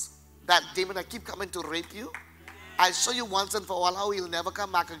spouse, that demon that keep coming to rape you. I'll show you once and for all how he'll never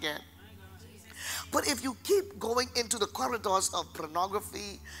come back again. But if you keep going into the corridors of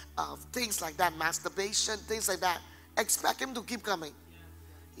pornography, of things like that, masturbation, things like that, expect him to keep coming.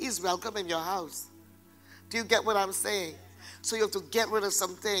 He's welcome in your house. Do you get what I'm saying? So you have to get rid of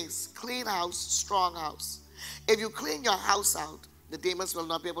some things. Clean house, strong house. If you clean your house out, the demons will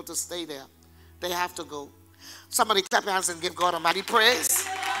not be able to stay there. They have to go. Somebody clap your hands and give God a mighty praise.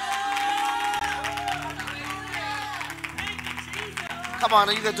 Come on,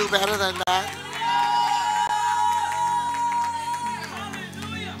 you can do better than that.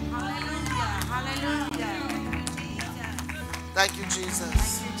 Thank you,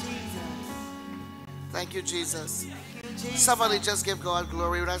 Jesus. Thank you, Jesus. Somebody just give God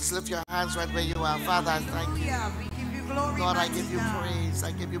glory. Let's lift your hands right where you are. Father, I thank you. Lord, I give you praise.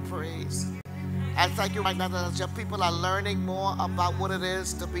 I give you praise. I thank you right now that your people are learning more about what it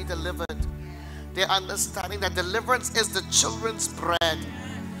is to be delivered. They're understanding that deliverance is the children's bread.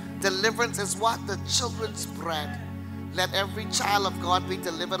 Deliverance is what? The children's bread. Let every child of God be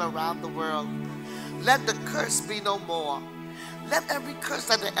delivered around the world. Let the curse be no more. Let every curse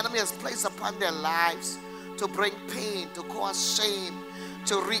that the enemy has placed upon their lives to bring pain, to cause shame,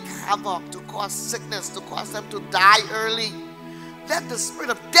 to wreak havoc, to cause sickness, to cause them to die early. Let the spirit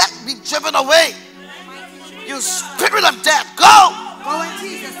of death be driven away. You spirit of death, go! Go in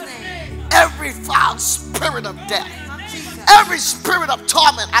Jesus' name. Every foul spirit of death, every spirit of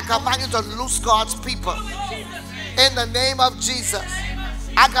torment, I command you to loose God's people. In the name of Jesus.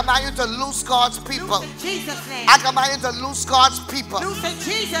 I command you to loose God's people. I command you to loose God's people.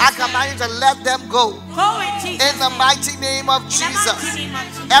 I command you to let them go. In the mighty name of Jesus.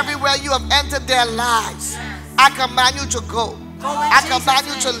 Everywhere you have entered their lives, I command you to go. I command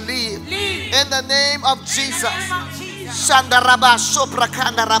you to leave. In the name of Jesus. Shandaraba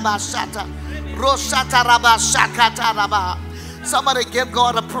Soprakanda Rabashata. Roshata Rabashakata Rabba. Somebody give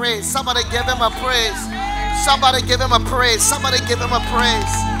God a praise. Somebody give him a praise. Somebody give him a praise. Somebody give him a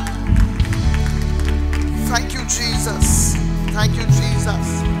praise. Thank you, Jesus. Thank you,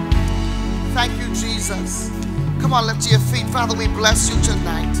 Jesus. Thank you, Jesus. Come on, lift your feet. Father, we bless you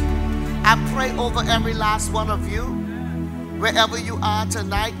tonight. I pray over every last one of you Wherever you are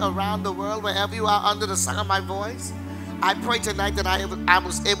tonight around the world, wherever you are under the sound of my voice, I pray tonight that I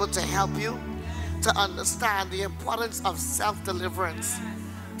was able to help you to understand the importance of self-deliverance,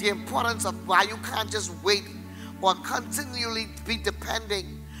 the importance of why you can't just wait or continually be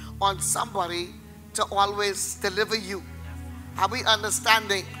depending on somebody to always deliver you. Are we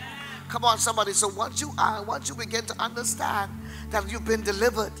understanding? Come on, somebody. So once you begin to understand that you've been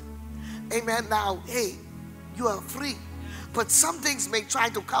delivered, amen, now, hey, you are free. But some things may try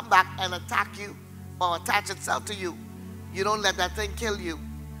to come back and attack you or attach itself to you. You don't let that thing kill you.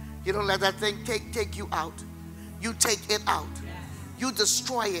 You don't let that thing take you out. You take it out. You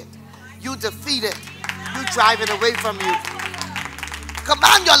destroy it. You defeat it. You drive it away from you.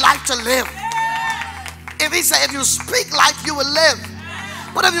 Command your life to live. If he said, if you speak life, you will live.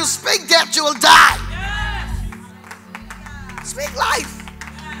 But if you speak death, you will die. Speak life.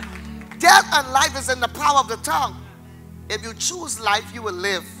 Death and life is in the power of the tongue. If you choose life, you will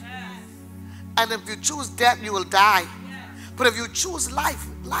live. And if you choose death, you will die. But if you choose life,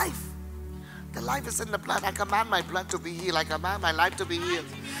 the life is in the blood. I command my blood to be healed. I command my life to be healed.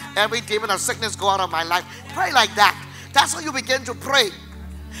 Every demon of sickness go out of my life. Pray like that. That's how you begin to pray.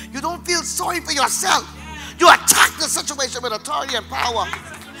 You don't feel sorry for yourself. You attack the situation with authority and power.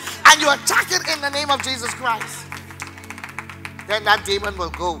 And you attack it in the name of Jesus Christ. Then that demon will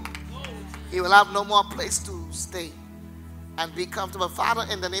go. He will have no more place to stay and be comfortable. Father,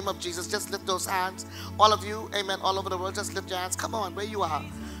 in the name of Jesus, just lift those hands. All of you, amen, all over the world, just lift your hands. Come on, where you are.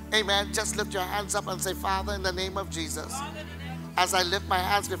 Amen. Just lift your hands up and say, Father, in the name of Jesus, as I lift my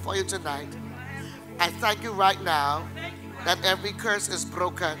hands before you tonight, I thank you right now that every curse is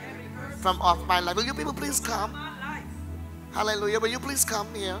broken from off my life. Will you people please come? Hallelujah. Will you please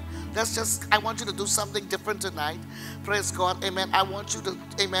come here? I want you to do something different tonight. Praise God. Amen. I want you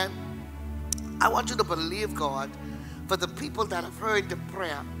to believe God for the people that have heard the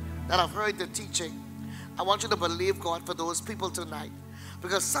prayer, that have heard the teaching. I want you to believe God for those people tonight.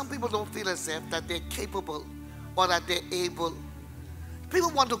 Because some people don't feel as if that they're capable or that they're able.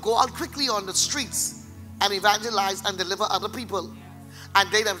 People want to go out quickly on the streets and evangelize and deliver other people, and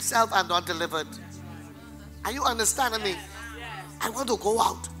they themselves are not delivered. Are you understanding me? I want to go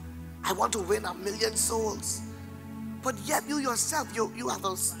out. I want to win 1 million souls. But yet you yourself, you have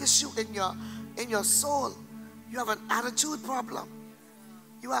an issue in your soul. You have an attitude problem.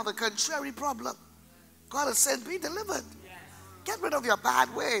 You have a contrary problem. God has said, be delivered. Get rid of your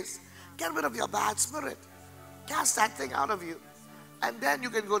bad ways. Get rid of your bad spirit. Cast that thing out of you. And then you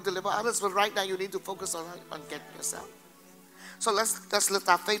can go deliver others. But right now you need to focus on getting yourself. So let's lift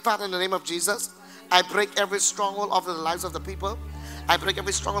our faith, Father, in the name of Jesus. I break every stronghold off of the lives of the people. I break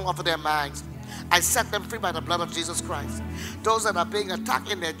every stronghold off of their minds. I set them free by the blood of Jesus Christ. Those that are being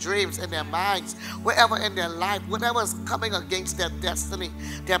attacked in their dreams, in their minds, wherever in their life, whatever is coming against their destiny,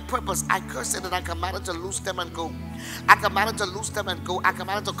 their purpose, I curse it and I command it to loose them and go. I command it to loose them and go. I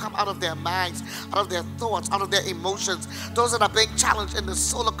command it to come out of their minds, out of their thoughts, out of their emotions. Those that are being challenged in the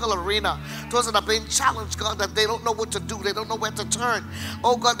solical arena, those that are being challenged, God, that they don't know what to do, they don't know where to turn.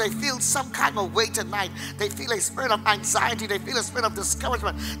 Oh God, they feel some kind of way tonight. They feel a spirit of anxiety, they feel a spirit of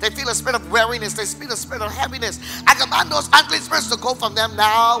discouragement, they feel a spirit of weariness, they feel a spirit of heaviness. I command those unclean spirits to go from them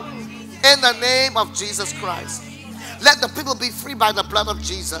now in the name of Jesus Christ. Let the people be free by the blood of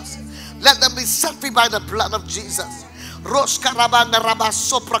Jesus. Let them be set free by the blood of Jesus.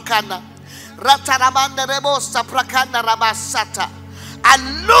 I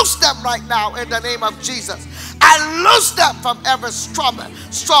loose them right now in the name of Jesus. I loose them from every strong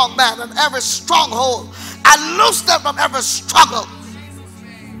man and every stronghold. I loose them from every struggle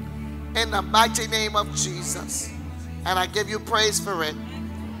in the mighty name of Jesus. And I give you praise for it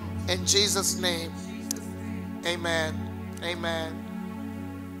in Jesus' name. Amen. Amen.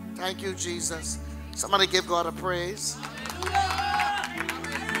 Thank you, Jesus. Somebody give God a praise.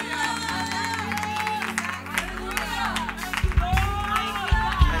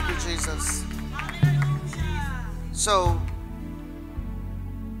 Thank you, Jesus. So,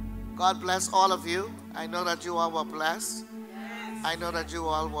 God bless all of you. I know that you all were blessed. I know that you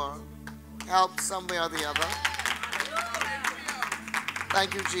all were helped some way or the other.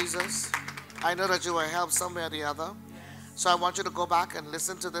 Thank you, Jesus. I know that you were helped some way or the other. So I want you to go back and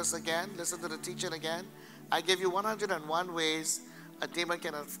listen to this again. Listen to the teaching again. I give you 101 ways a demon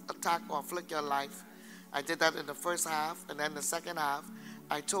can attack or afflict your life. I did that in the first half. And then the second half,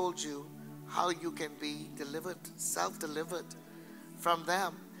 I told you how you can be delivered, self-delivered from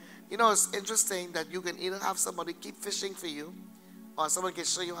them. You know, it's interesting that you can either have somebody keep fishing for you, or someone can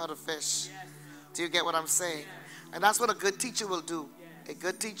show you how to fish. Do you get what I'm saying? And that's what a good teacher will do. A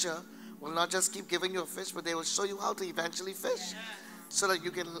good teacher will not just keep giving you a fish, but they will show you how to eventually fish so that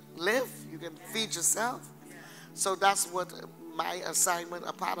you can live, you can feed yourself. So that's what my assignment,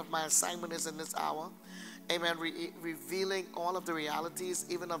 a part of my assignment is in this hour. Amen. Revealing all of the realities,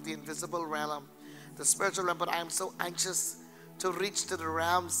 even of the invisible realm, the spiritual realm. But I am so anxious to reach to the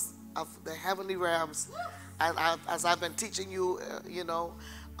realms of the heavenly realms. And as I've been teaching you,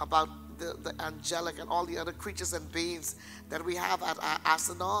 about the angelic and all the other creatures and beings that we have at our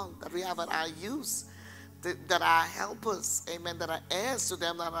arsenal, that we have at our use, that are helpers, amen, that are heirs to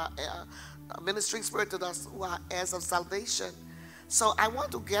them, that are ministering spirit to us who are heirs of salvation. So I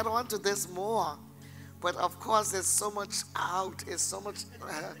want to get on to this more. But of course, there's so much out, there's so much,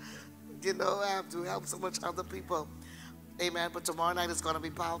 I have to help so much other people. Amen. But tomorrow night is going to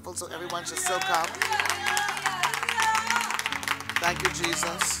be powerful, so everyone should still come. Thank you,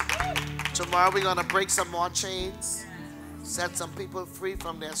 Jesus. Tomorrow we're going to break some more chains, set some people free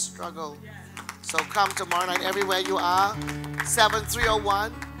from their struggle. So come tomorrow night everywhere you are.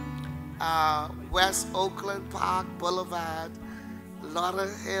 7301 West Oakland Park Boulevard,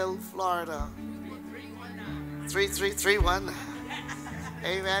 Lauderhill, Florida. 3331.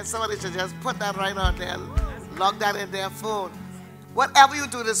 Amen. Somebody should just put that right on there. Log that in their phone. Whatever you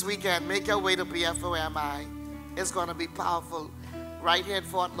do this weekend, make your way to BFOMI. It's going to be powerful. Right here in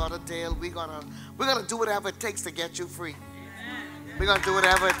Fort Lauderdale, we're gonna do whatever it takes to get you free. We're gonna do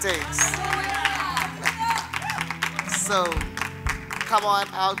whatever it takes. So come on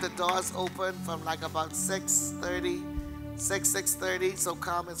out. The doors open from like about 6:30. So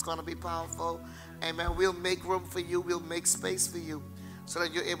come. It's gonna be powerful. Amen. We'll make room for you. We'll make space for you so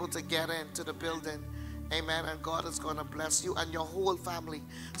that you're able to get into the building. Amen. And God is going to bless you and your whole family.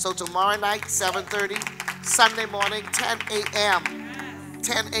 So tomorrow night, 7:30. Sunday morning, 10 a.m.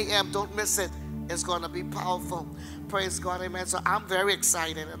 10 a.m. Don't miss it. It's going to be powerful. Praise God. Amen. So I'm very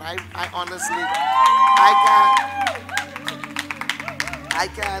excited. And I honestly, I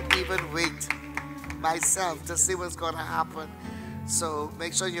can't even wait myself to see what's going to happen. So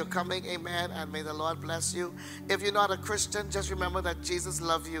make sure you're coming. Amen. And may the Lord bless you. If you're not a Christian, just remember that Jesus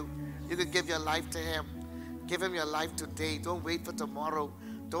loves you. You can give your life to him. Give him your life today. Don't wait for tomorrow.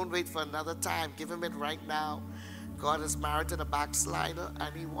 Don't wait for another time. Give him it right now. God is married to the backslider,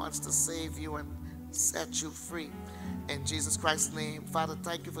 and he wants to save you and set you free. In Jesus Christ's name. Father,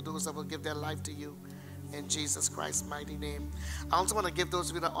 thank you for those that will give their life to you. In Jesus Christ's mighty name. I also want to give those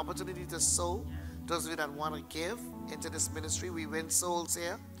of you the opportunity to sow. Those of you that want to give into this ministry. We win souls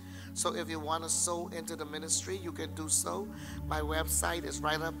here. So if you want to sow into the ministry, you can do so. My website is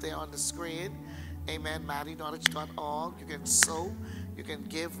right up there on the screen. Amen. MattieNottage.org. You can sow. You can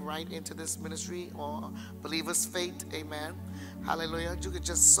give right into this ministry or Believer's Faith. Amen. Hallelujah. You can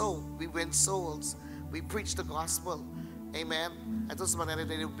just sow. We win souls. We preach the gospel. Amen. I told someone the other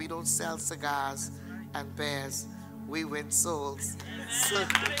day, we don't sell cigars and bears. We win souls. So,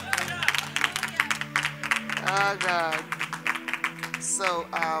 oh God.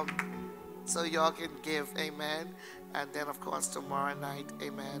 So y'all can give. Amen. And then, of course, tomorrow night,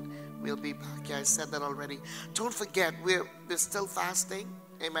 amen, we'll be back. Yeah, I said that already. Don't forget, we're still fasting.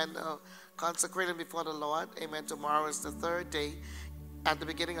 Amen. Consecrating before the Lord. Amen. Tomorrow is the third day. At the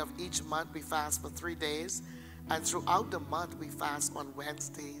beginning of each month, we fast for 3 days. And throughout the month, we fast on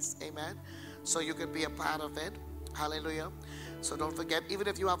Wednesdays. Amen. So you can be a part of it. Hallelujah. So don't forget, even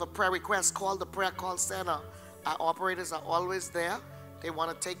if you have a prayer request, call the prayer call center. Our operators are always there. They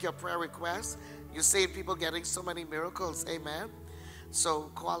want to take your prayer requests. You see people getting so many miracles. Amen. So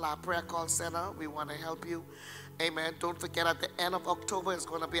call our prayer call center. We want to help you. Amen. Don't forget, at the end of October is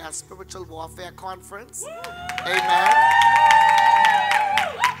going to be our spiritual warfare conference. Amen.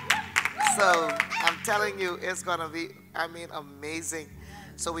 So I'm telling you, it's going to be, amazing.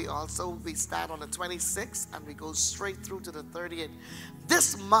 So we start on the 26th and we go straight through to the 30th.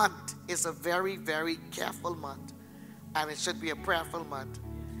 This month is a very, very careful month. And it should be a prayerful month.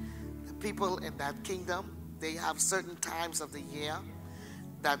 People in that kingdom, they have certain times of the year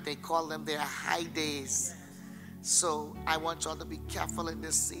that they call them their high days. So I want y'all to be careful in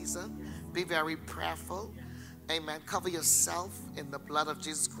this season. Be very prayerful. Amen. Cover yourself in the blood of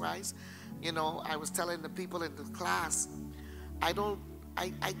Jesus Christ. You know, I was telling the people in the class, I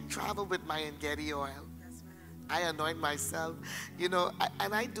travel with my Engedi oil. I anoint myself. You know,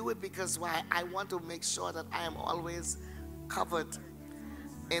 and I do it because why? I want to make sure that I am always covered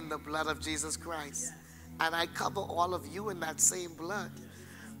in the blood of Jesus Christ. And I cover all of you in that same blood.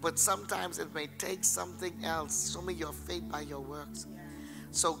 But sometimes it may take something else. Show me your faith by your works.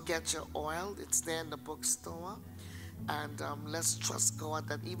 So get your oil. It's there in the bookstore. And let's trust God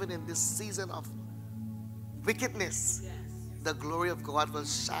that even in this season of wickedness, the glory of God will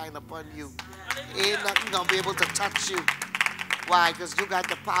shine upon you. Ain't nothing gonna be able to touch you. Why? Because you got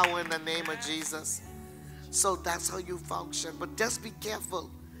the power in the name of Jesus. So that's how you function. But just be careful.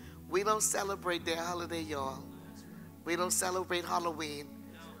 We don't celebrate their holiday, y'all. We don't celebrate Halloween.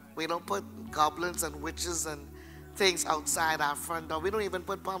 We don't put goblins and witches and things outside our front door. We don't even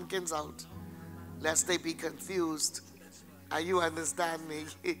put pumpkins out, lest they be confused. You understand me?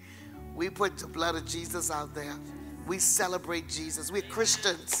 We put the blood of Jesus out there. We celebrate Jesus. We're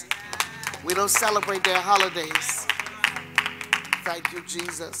Christians. We don't celebrate their holidays. Thank you,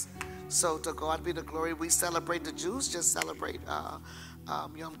 Jesus. So to God be the glory. We celebrate, the Jews just celebrate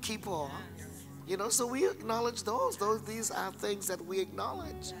Yom Kippur. You know, so we acknowledge those. These are things that we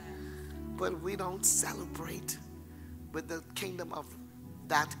acknowledge. But we don't celebrate with the kingdom of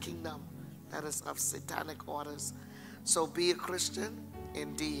that kingdom that is of satanic orders. So be a Christian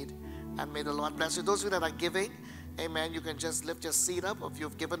indeed. And may the Lord bless you. Those of you that are giving, amen, you can just lift your seat up if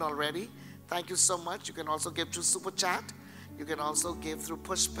you've given already. Thank you so much. You can also give through Super Chat. You can also give through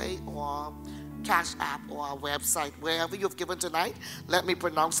PushPay or Cash App or our website. Wherever you've given tonight, let me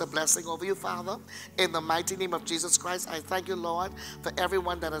pronounce a blessing over you, Father. In the mighty name of Jesus Christ, I thank you, Lord, for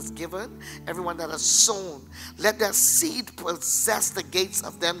everyone that has given, everyone that has sown. Let their seed possess the gates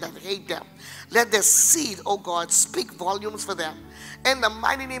of them that hate them. Let their seed, oh God, speak volumes for them. In the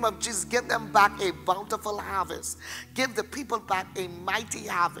mighty name of Jesus, give them back a bountiful harvest. Give the people back a mighty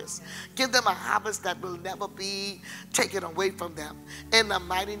harvest. Give them a harvest that will never be taken away from them. In the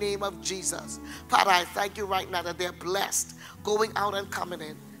mighty name of Jesus. Father, I thank you right now that they're blessed, going out and coming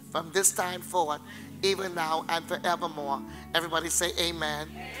in from this time forward, even now and forevermore. Everybody say amen.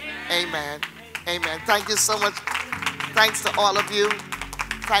 Amen. Amen. Thank you so much. Thanks to all of you.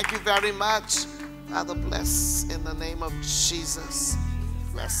 Thank you very much. Father, bless in the name of Jesus.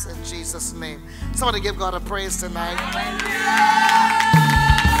 Bless in Jesus' name. Somebody give God a praise tonight. Thank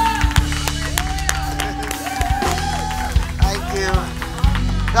you.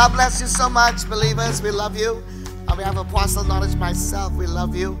 God bless you so much, believers. We love you. On behalf of Apostle Nottage, myself, we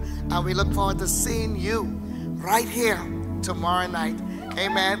love you. And we look forward to seeing you right here tomorrow night.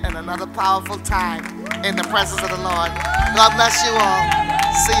 Amen. And another powerful time in the presence of the Lord. God bless you all.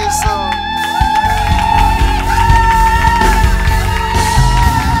 See you soon.